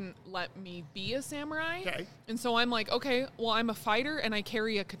technically didn't let me be a samurai. Okay. And so I'm like, okay, well, I'm a fighter and I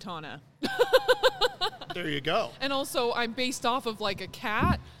carry a katana. There you go. And also I'm based off of like a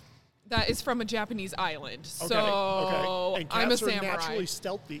cat that is from a Japanese island. Okay. So okay. And I'm a cats are samurai. naturally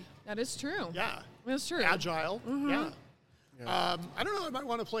stealthy. That is true. Yeah. That's true. Agile. Yeah. I don't know. I might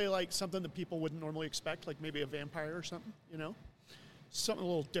want to play like something that people wouldn't normally expect, like maybe a vampire or something. Something a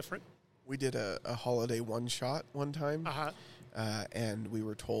little different. We did a holiday one-shot one time, Uh-huh. and we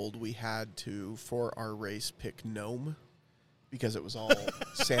were told we had to, for our race, pick gnome because it was all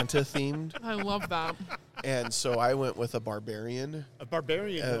Santa-themed. I love that. And so I went with a barbarian, A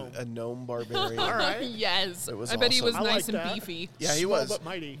barbarian. a gnome barbarian. All right. Yes. It was I bet he was awesome. I nice like and that. beefy. Yeah, he Small was. but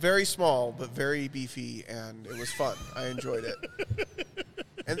mighty. Very small, but very beefy, and it was fun. I enjoyed it.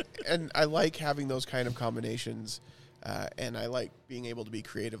 And I like having those kind of combinations, and I like being able to be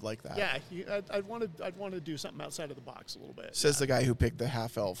creative like that. Yeah, I'd want to do something outside of the box a little bit. Says the guy who picked the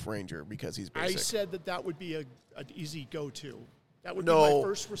half-elf ranger because he's I basic. said that would be an easy go-to. That would no, be my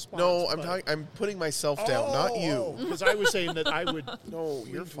first response. no, but- I'm putting myself down, not you. Because I was saying that I would. No, lean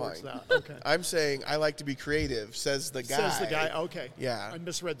you're towards fine. That. Okay. I'm saying I like to be creative. Says the guy. Says the guy. Okay. Yeah. I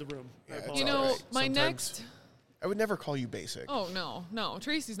misread the room. I Yeah, it's apologize. You know, alright. my Sometimes- next. I would never call you basic. Oh, no.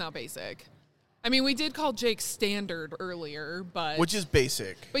 Tracy's not basic. I mean, we did call Jake standard earlier, but. Which is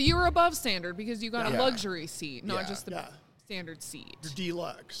basic. But you were above standard because you got Yeah. a luxury seat, not Yeah. just the Yeah. standard seat. You're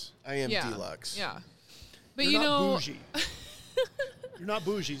deluxe. I am Yeah. deluxe. Yeah. But You're you not know. bougie. You're not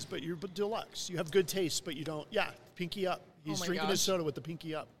bougies, but you're deluxe. You have good taste, but you don't. Yeah, pinky up. He's my drinking his gosh. soda with the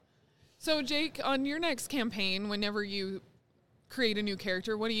pinky up. So, Jake, on your next campaign, whenever you create a new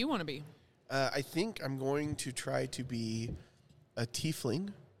character, what do you want to be? I think I'm going to try to be a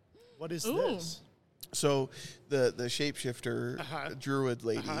tiefling. What is Ooh. this? So the shapeshifter Uh-huh. druid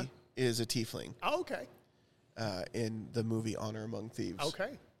lady Uh-huh. is a tiefling Oh, okay. in the movie Honor Among Thieves.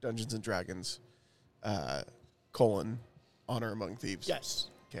 Okay. Dungeons and Dragons, Honor Among Thieves. Yes.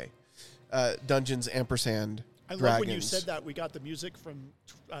 Okay. Dungeons ampersand I Dragons. love when you said that. We got the music from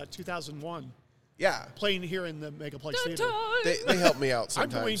 2001 Yeah. playing here in the Megaplex Dun, Theater. dun. They help me out I'm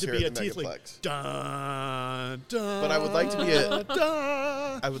sometimes going to here be a at the tiefling. Megaplex. Dun, dun, But I would like to be a-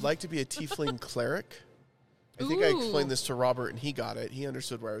 dun. I would like to be a tiefling cleric. I think I Ooh. explained this to Robert, and he got it. He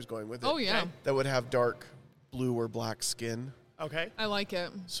understood where I was going with it. Oh, yeah. Okay. That would have dark blue or black skin. Okay. I like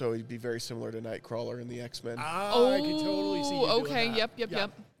it. So he'd be very similar to Nightcrawler in the X-Men. I can totally see you doing okay. that. Yep. Yeah.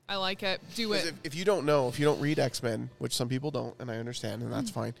 I like it. Do 'Cause it. if you don't know, if you don't read X-Men, which some people don't, and I understand, and that's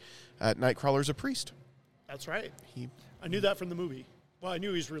fine, Nightcrawler's a priest. That's right. He I knew that from the movie. Well, I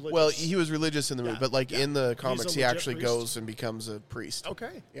knew he's religious. Well, he was religious in the movie, Yeah, but like yeah. in the He's a comics, he legit actually priest. goes and becomes a priest.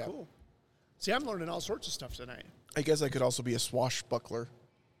 Okay. Yeah. Cool. See, I'm learning all sorts of stuff tonight. I guess I could also be a swashbuckler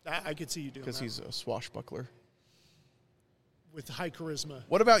I could see you doing because that he's a swashbuckler. with high charisma.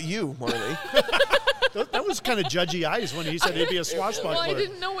 What about you, Marley? That was kind of judgy eyes when he said he'd be a swashbuckler. Well, I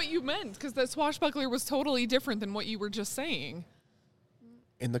didn't know what you meant because that swashbuckler was totally different than what you were just saying.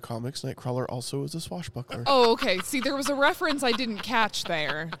 In the comics, Nightcrawler also is a swashbuckler. Oh, okay. See, there was a reference I didn't catch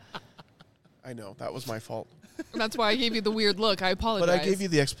there. I know, that was my fault. That's why I gave you the weird look. I apologize. But I gave you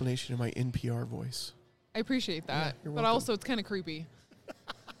the explanation in my NPR voice. I appreciate that. you're But welcome. also, it's kind of creepy.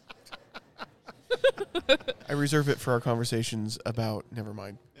 I reserve it for our conversations about. Never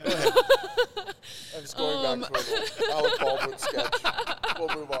mind. Go ahead. I'm just going back to my Alec Baldwin sketch.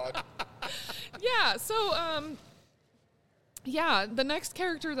 We'll move on. Yeah. So, yeah, the next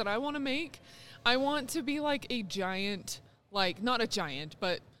character that I want to make, I want to be like a giant, like not a giant,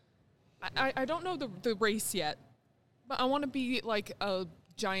 but I don't know the race yet, but I want to be like a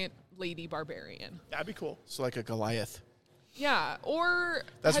giant lady barbarian. That'd be cool. It's like a Goliath. Yeah, or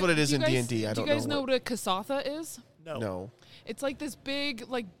That's what it is do you in guys- D&D. I do don't you guys know know what a Kasatha is? No. No. It's like this big,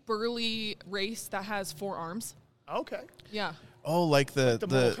 like burly race that has 4 arms. Okay. Yeah. Oh, like the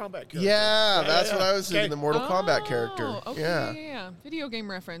Mortal Kombat character. Yeah, Yeah, that's yeah, what yeah. I was thinking. Okay. The Mortal Kombat character. Oh, okay, Yeah. yeah. Video game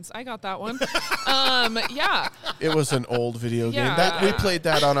reference. I got that one. Yeah. It was an old video game. Yeah. That we played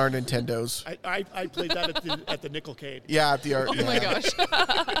that on our Nintendos. I played that at the Nickelcade. Yeah, at the art. Oh my gosh.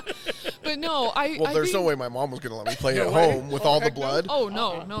 But no, Well, I there's think, no way my mom was going to let me play it No at way? home with Oh, all the heck no. blood. Oh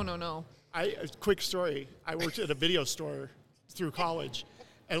no. A quick story. I worked at a video store through college,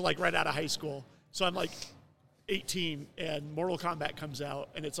 and like right out of high school. So I'm like 18, and Mortal Kombat comes out,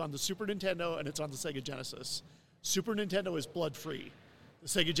 and it's on the Super Nintendo and it's on the Sega Genesis. Super Nintendo is blood free. The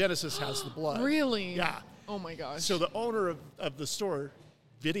Sega Genesis has the blood. Really? Yeah. Oh my gosh. So the owner of the store,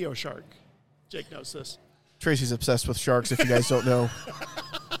 Video Shark, Jake knows this. Tracy's obsessed with sharks, if you guys don't know.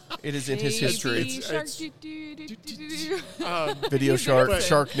 It is in his Baby history. shark, It's- do-do-do-do-do. Video He's shark,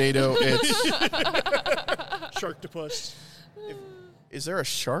 dancing. Sharknado. It's Sharktopus. is there a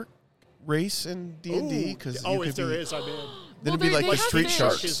shark race in D&D? Ooh. If there is, I'm in. then Well, it'd be they- like they the have street fish.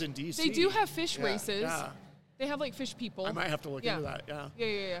 sharks. Is in DC. They do have fish Yeah. races. Yeah. They have like fish people. I might have to look Yeah. into that.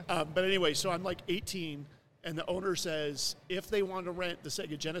 Yeah. Yeah. But anyway, so I'm like 18, and the owner says if they want to rent the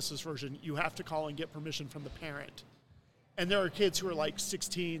Sega Genesis version, you have to call and get permission from the parent. And there are kids who are like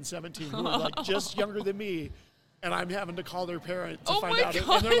 16, 17, who are like just younger than me, and I'm having to call their parent to find out.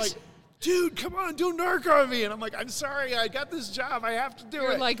 And they're like, dude, come on, don't narc on me. And I'm like, I'm sorry, I got this job. I have to do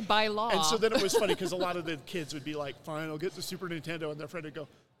You're it. like, by law. And so then it was funny because a lot of the kids would be like, fine, I'll get the Super Nintendo. And their friend would go,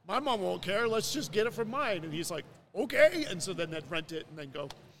 my mom won't care. Let's just get it from mine. And he's like, okay. And so then they'd rent it and then go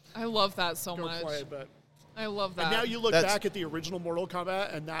I love that so much. play it. But I love that. and now you look That's- back at the original Mortal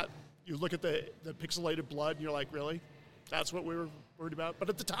Kombat and that you look at the pixelated blood and you're like, really? That's what we were worried about? But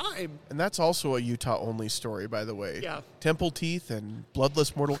at the time, And that's also a Utah-only story, by the way. Yeah. Temple Teeth and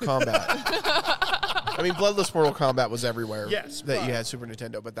Bloodless Mortal Kombat. I mean, Bloodless Mortal Kombat was everywhere. Yes, that but- you had Super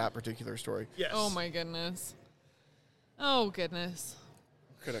Nintendo, but that particular story. yes. Oh my goodness. Oh goodness.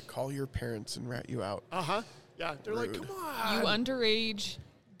 I'm gonna call your parents and rat you out. Uh-huh. Yeah, they're like, Rude. come on. You underage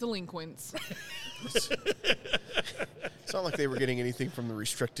delinquents. It's not like they were getting anything from the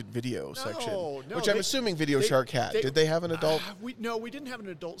restricted video section, no, which I'm they- assuming Video they- Shark had. they- Did they have an adult? We didn't have an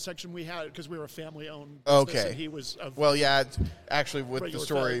adult section. We had because we were a family-owned business, Okay. and he was of Well, yeah, it's actually with the regular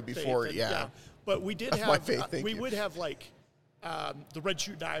story faith, before, and- yeah. But we did Of my have faith, thank we you. would have like the Red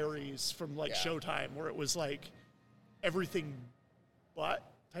Shoe Diaries from like Yeah. Showtime, where it was like everything but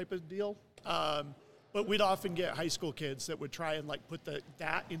type of deal. But we'd often get high school kids that would try and like put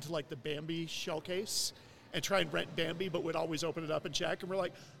that into like the Bambi shell case and try and rent Bambi, but would always open it up and check. And we're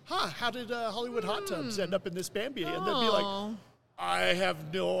like, how did Hollywood Hot Tubs end up in this Bambi? And they'd be like, Oh, I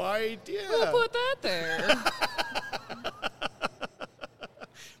have no idea. who put that there?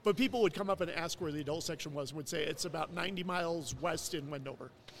 But people would come up and ask where the adult section was and would say it's about 90 miles west in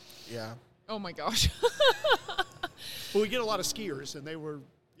Wendover. Yeah. Oh my gosh. But we get a lot of skiers, and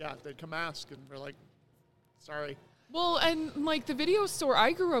they'd come ask, and we're like, sorry. Well, and like the video store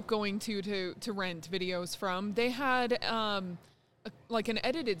I grew up going to rent videos from, they had like an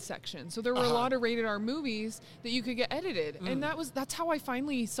edited section. So there were a lot of rated R movies that you could get edited, and that's how I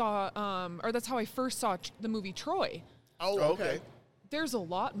finally saw, or that's how I first saw the movie Troy. Oh, Okay. There's a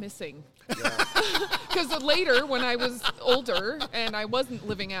lot missing. Because later, when I was older and I wasn't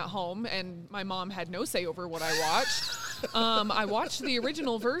living at home and my mom had no say over what I watched the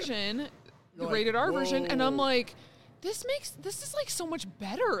original version, the like, rated R version, and I'm whoa. like, this is like so much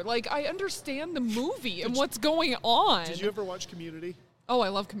better. Like, I understand the movie and what's going on. Did you ever watch Community? Oh, I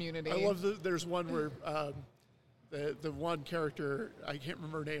love Community. I love there's one where the one character, I can't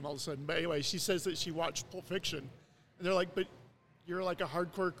remember her name all of a sudden, but anyway, she says that she watched Pulp Fiction. And they're like, but you're like a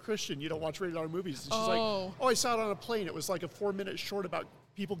hardcore Christian. You don't watch rated R movies. And she's like, oh, I saw it on a plane. It was like a 4-minute short about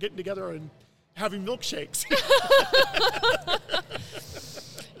people getting together and having milkshakes.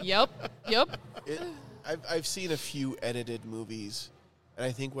 Yep. I've seen a few edited movies, and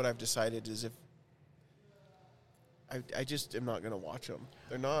I think what I've decided is if I just am not going to watch them.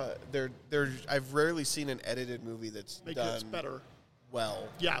 They're not. I've rarely seen an edited movie that's Make done it better. well.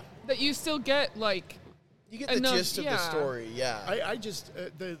 Yeah. That you still get, like, You get the enough- gist of the yeah. story. Yeah. I just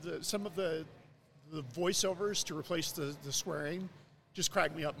some of the voiceovers to replace the swearing just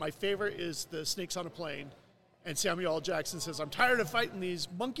crack me up. My favorite is the Snakes on a Plane, and Samuel L. Jackson says, "I'm tired of fighting these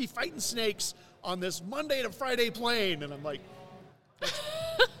monkey fighting snakes on this Monday to Friday plane," and I'm like, that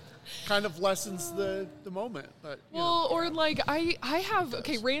kind of lessens the moment. But you know. well, or like I have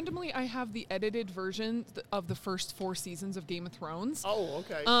randomly I have the edited version of the first 4 seasons of Game of Thrones. Oh,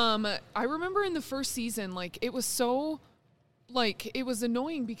 okay. I remember in the first season, like it was so, like it was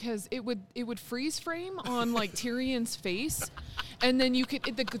annoying because it would freeze frame on like Tyrion's face, and then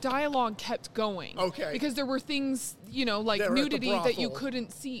the dialogue kept going. Okay. Because there were things, like They were at the nudity that you brothel.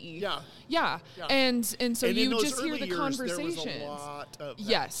 couldn't see. Yeah. Yeah. Yeah. And so And in you those just hear early the years, conversations. There was a lot of that.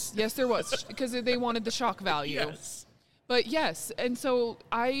 Yes, there was, because they wanted the shock value. Yes. But yes, and so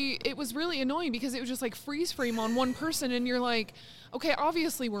it was really annoying because it was just like freeze frame on one person, and you're like, okay,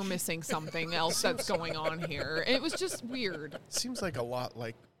 obviously we're missing something else that's going on here. It was just weird. Seems like a lot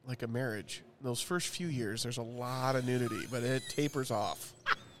like a marriage. In those first few years, there's a lot of nudity, but it tapers off.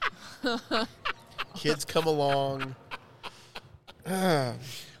 Kids come along.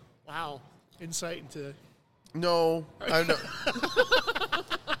 Wow. Insight into. No, I know.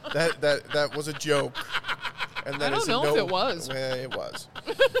 that was a joke. And that I don't is a know if it was. Well, it was.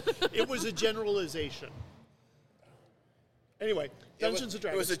 It was a generalization. Anyway, Dungeons and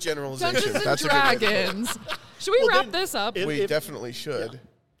It was Dragons. a generalization. Dungeons and That's a good way to put it. Dragons. Should we Well, wrap then, this up? We If- definitely should.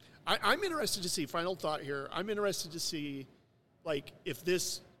 I'm interested to see, final thought here, I'm interested to see, like, if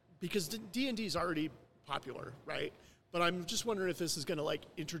this, because D&D is already popular, right? But I'm just wondering if this is going to, like,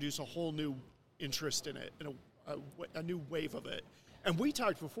 introduce a whole new interest in it, and a new wave of it. And we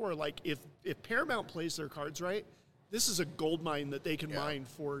talked before, like, if Paramount plays their cards right, this is a gold mine that they can mine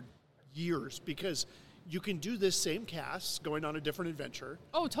for years, because you can do this same cast going on a different adventure,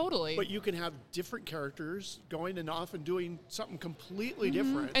 Oh, totally. but you can have different characters going and off and doing something completely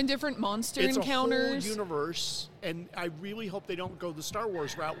different. And different monster It's encounters. a whole universe, and I really hope they don't go the Star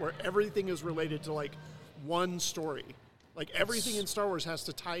Wars route where everything is related to like one story. Like everything in Star Wars has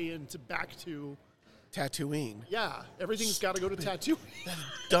to tie into back to Tatooine. yeah, everything's got to go to Tatooine.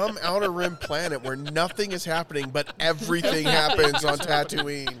 Dumb Outer Rim planet where nothing is happening, but everything happens on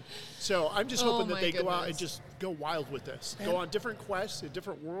Tatooine. So I'm just Oh hoping that my they go out and goodness. just go wild with this. Go on different quests, in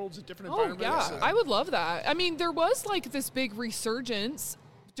different worlds, in different Oh, environments. yeah. I would love that. I mean, there was like this big resurgence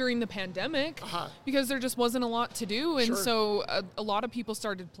during the pandemic because there just wasn't a lot to do. And Sure. so a lot of people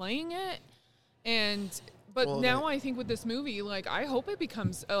started playing it. But Well, now I think with this movie, like, I hope it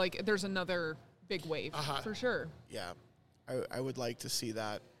becomes like there's another big wave for sure. Yeah, I would like to see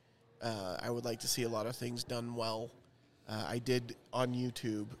that. I would like to see a lot of things done well. I did on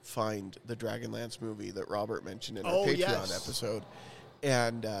YouTube find the Dragonlance movie that Robert mentioned in our Oh, Patreon yes. episode,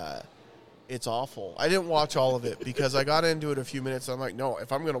 and it's awful. I didn't watch all of it because I got into it a few minutes. I'm like, no,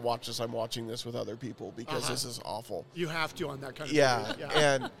 if I'm going to watch this, I'm watching this with other people because this is awful. You have to on that kind of Yeah, movie.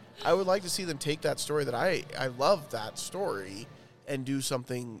 and I would like to see them take that story that I love that story and do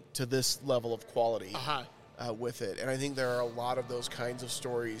something to this level of quality with it. And I think there are a lot of those kinds of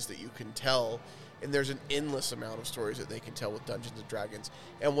stories that you can tell, and there's an endless amount of stories that they can tell with Dungeons & Dragons.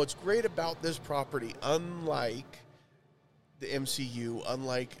 And what's great about this property, unlike the MCU,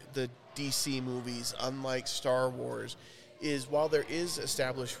 unlike the DC movies, unlike Star Wars, is while there is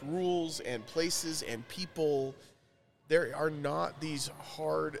established rules and places and people, there are not these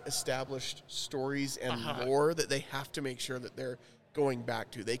hard established stories and lore that they have to make sure that they're going back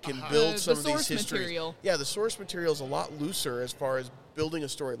to. They can build some The of these source histories. material. Yeah, the source material is a lot looser as far as building a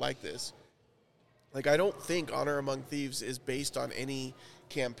story like this. Like, I don't think Honor Among Thieves is based on any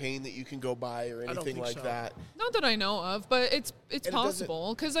campaign that you can go buy or don't anything think like so. that. Not that I know of, but it's doesn't-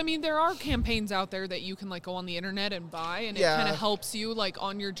 possible because I mean there are campaigns out there that you can like go on the internet and buy, and it Yeah. kind of helps you like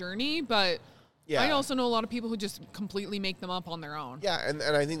on your journey. But Yeah. I also know a lot of people who just completely make them up on their own. Yeah, and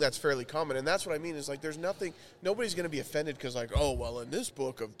I think that's fairly common. And that's what I mean is, like, there's nobody's going to be offended because, like, oh, well, in this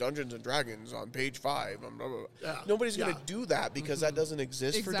book of Dungeons & Dragons on page 5, blah, blah, blah. Yeah. Nobody's going Yeah. to do that because that doesn't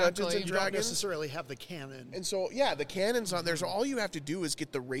exist for Exactly. Dungeons & You You don't Dragons. necessarily have the canon. And so, yeah, the canon's not there's all you have to do is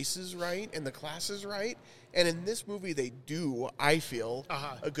get the races right and the classes right. And in this movie, they do, I feel,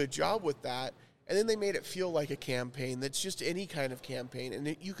 a good job with that. And then they made it feel like a campaign that's just any kind of campaign.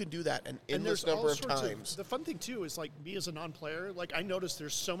 And you can do that an And endless there's number all of sorts times. the fun thing too is like me as a non-player, like I noticed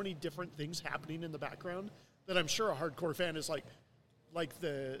there's so many different things happening in the background that I'm sure a hardcore fan is like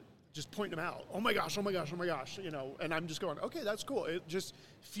the just pointing them out. Oh my gosh, oh my gosh, oh my gosh, you know. And I'm just going, okay, that's cool. It just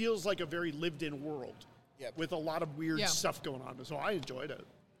feels like a very lived-in world Yep. with a lot of weird Yeah. stuff going on. So I enjoyed it.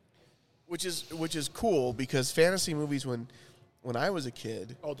 Which is cool because fantasy movies when I was a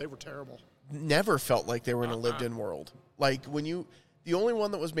kid Oh, they were terrible. never felt like they were in a lived-in world. Like the only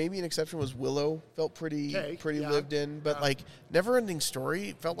one that was maybe an exception was Willow. Felt pretty Yeah. lived in, but like Never-Ending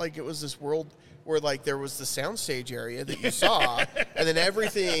Story felt like it was this world where like there was the soundstage area that you saw, and then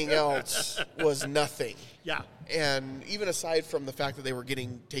everything else was nothing. Yeah. And even aside from the fact that they were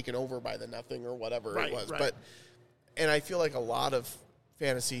getting taken over by the nothing or whatever Right, it was, right. and I feel like a lot of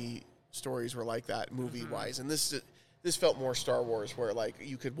fantasy stories were like that movie-wise, and this felt more Star Wars, where like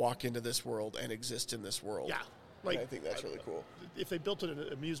you could walk into this world and exist in this world. Yeah. Like, Like I think that's really cool. if they built an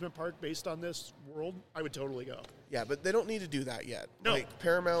amusement park based on this world, I would totally go. Yeah, but they don't need to do that yet. No. Like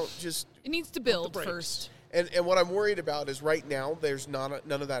Paramount just It needs to build brakes. first. and what I'm worried about is right now there's none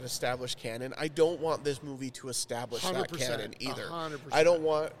of that established canon. I don't want this movie to establish that 100%, canon either. 100%. I don't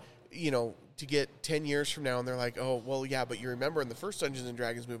want to get 10 years from now and they're like, oh, well, yeah, but you remember in the first Dungeons &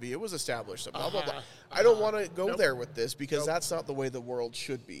 Dragons movie, it was established that blah, blah, blah. I don't want to go Nope. there with this because Nope. that's not the way the world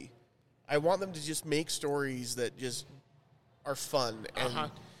should be. I want them to just make stories that just are fun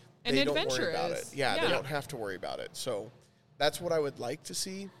and And they don't worry about it. adventurous. Yeah, they Yeah. don't have to worry about it. So that's what I would like to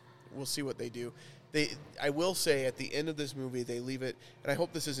see. We'll see what they do. I will say at the end of this movie, they leave it, and I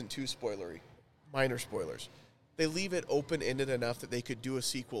hope this isn't too spoilery, minor spoilers. They leave it open-ended enough that they could do a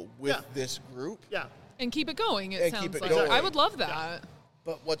sequel with Yeah. this group. Yeah. And keep it going, it And sounds keep it like. going. I would love that.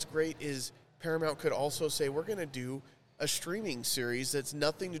 But what's great is Paramount could also say, we're going to do a streaming series that's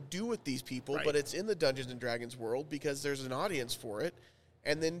nothing to do with these people, Right. but it's in the Dungeons & Dragons world because there's an audience for it,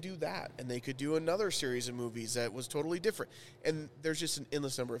 and then do that. And they could do another series of movies that was totally different. And there's just an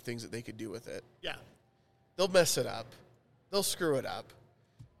endless number of things that they could do with it. Yeah. They'll mess it up. They'll screw it up.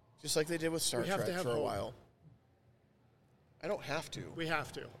 Just like they did with Star We have Trek to have for a hope. while. I don't have to. We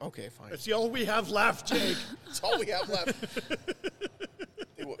have to. Okay, fine. It's the all we have left, Jake. That's all we have left.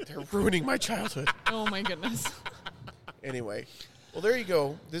 They're ruining my childhood. Oh my goodness. Anyway, well, there you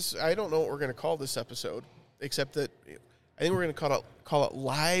go. I don't know what we're going to call this episode, except that I think we're going to call it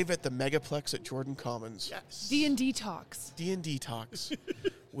Live at the Megaplex at Jordan Commons. Yes. D&D talks D&D Talks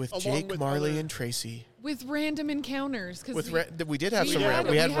with Along Jake, with Marley, other- and Tracy. with random encounters. We did have we some. had,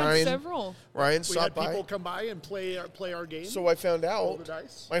 We had Ryan. several. Ryan We stopped had people by. come by and play our game. So I found roll the out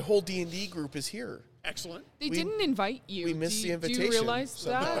dice. my whole D&D group is here. Excellent. They We- didn't invite you. We missed do the you, invitation. Do you realize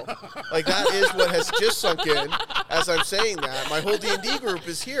somehow. that? Like, that is what has just sunk in as I'm saying that. My whole D&D group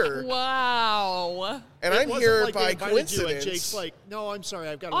is here. Wow. And It I'm wasn't here like they by invited coincidence. You and Jake's like, no, I'm sorry,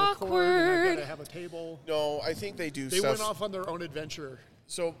 I've got to record and Awkward. I've got to have a table. No, I think they do They stuff. went off on their own adventure.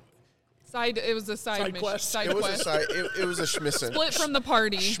 So It was a side Side mission. quest. Side it was quest. a side. It was a schmissen. Split from the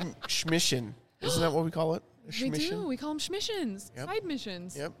party. Schmission. Isn't that what we call it? A We schmission? do. We call them schmissions. Yep. Side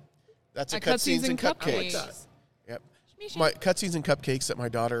missions. Yep. That's a At cutscenes and cupcakes. cupcakes. Yep. Schmission. My cutscenes and cupcakes that my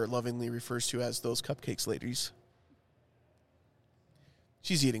daughter lovingly refers to as those cupcakes ladies.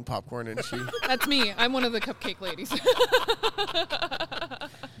 She's eating popcorn, and she. That's me. I'm one of the cupcake ladies.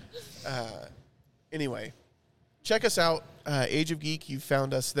 Anyway, check us out. Age of Geek, you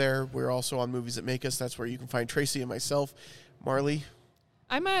found us there. We're also on Movies That Make Us. That's where you can find Tracy and myself. Marley.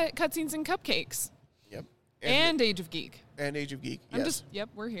 I'm at Cutscenes and Cupcakes Yep. and Age of Geek. And Age of Geek. I'm Yes.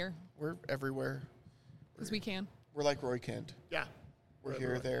 we're here We're everywhere. because we can. We're like Roy Kent. Yeah. We're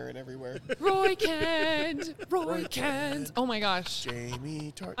here, there, and everywhere. Roy Kent. Roy Kent. Oh my gosh.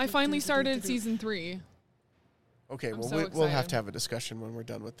 Jamie Tart. I finally started season 3. Okay, I'm well, so we'll have excited. to have a discussion when we're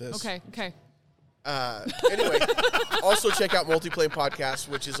done with this. Okay. Anyway, also check out Multiplane Podcast,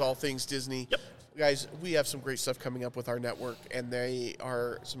 which is all things Disney. Yep. Guys, we have some great stuff coming up with our network, and they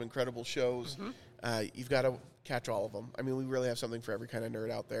are some incredible shows. You've got to catch all of them. I mean, we really have something for every kind of nerd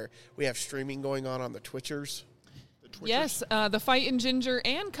out there. We have streaming going on the Twitchers. Yes, the Fight and Ginger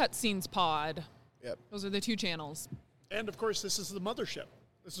and Cutscenes Pod. Yep. Those are the 2 channels. And of course, this is the mothership.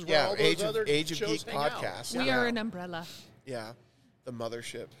 This is where all those Age other of Geek shows hang out. podcast. We Yeah. are an umbrella. Yeah, the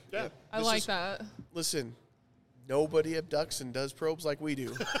mothership. Yeah. I This like is- that. Listen, nobody abducts and does probes like we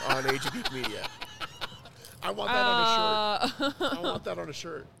do on Age of Geek Media. I want that on a shirt. I want that on a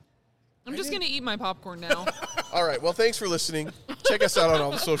shirt. I'm just going to eat my popcorn now. All right, well, thanks for listening. Check us out on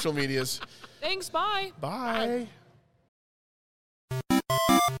all the social medias. Thanks, bye. Bye.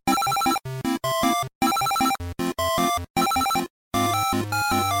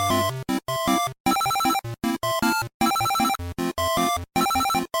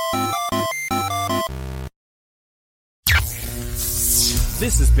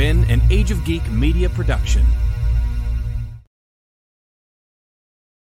 This has been an Age of Geek media production.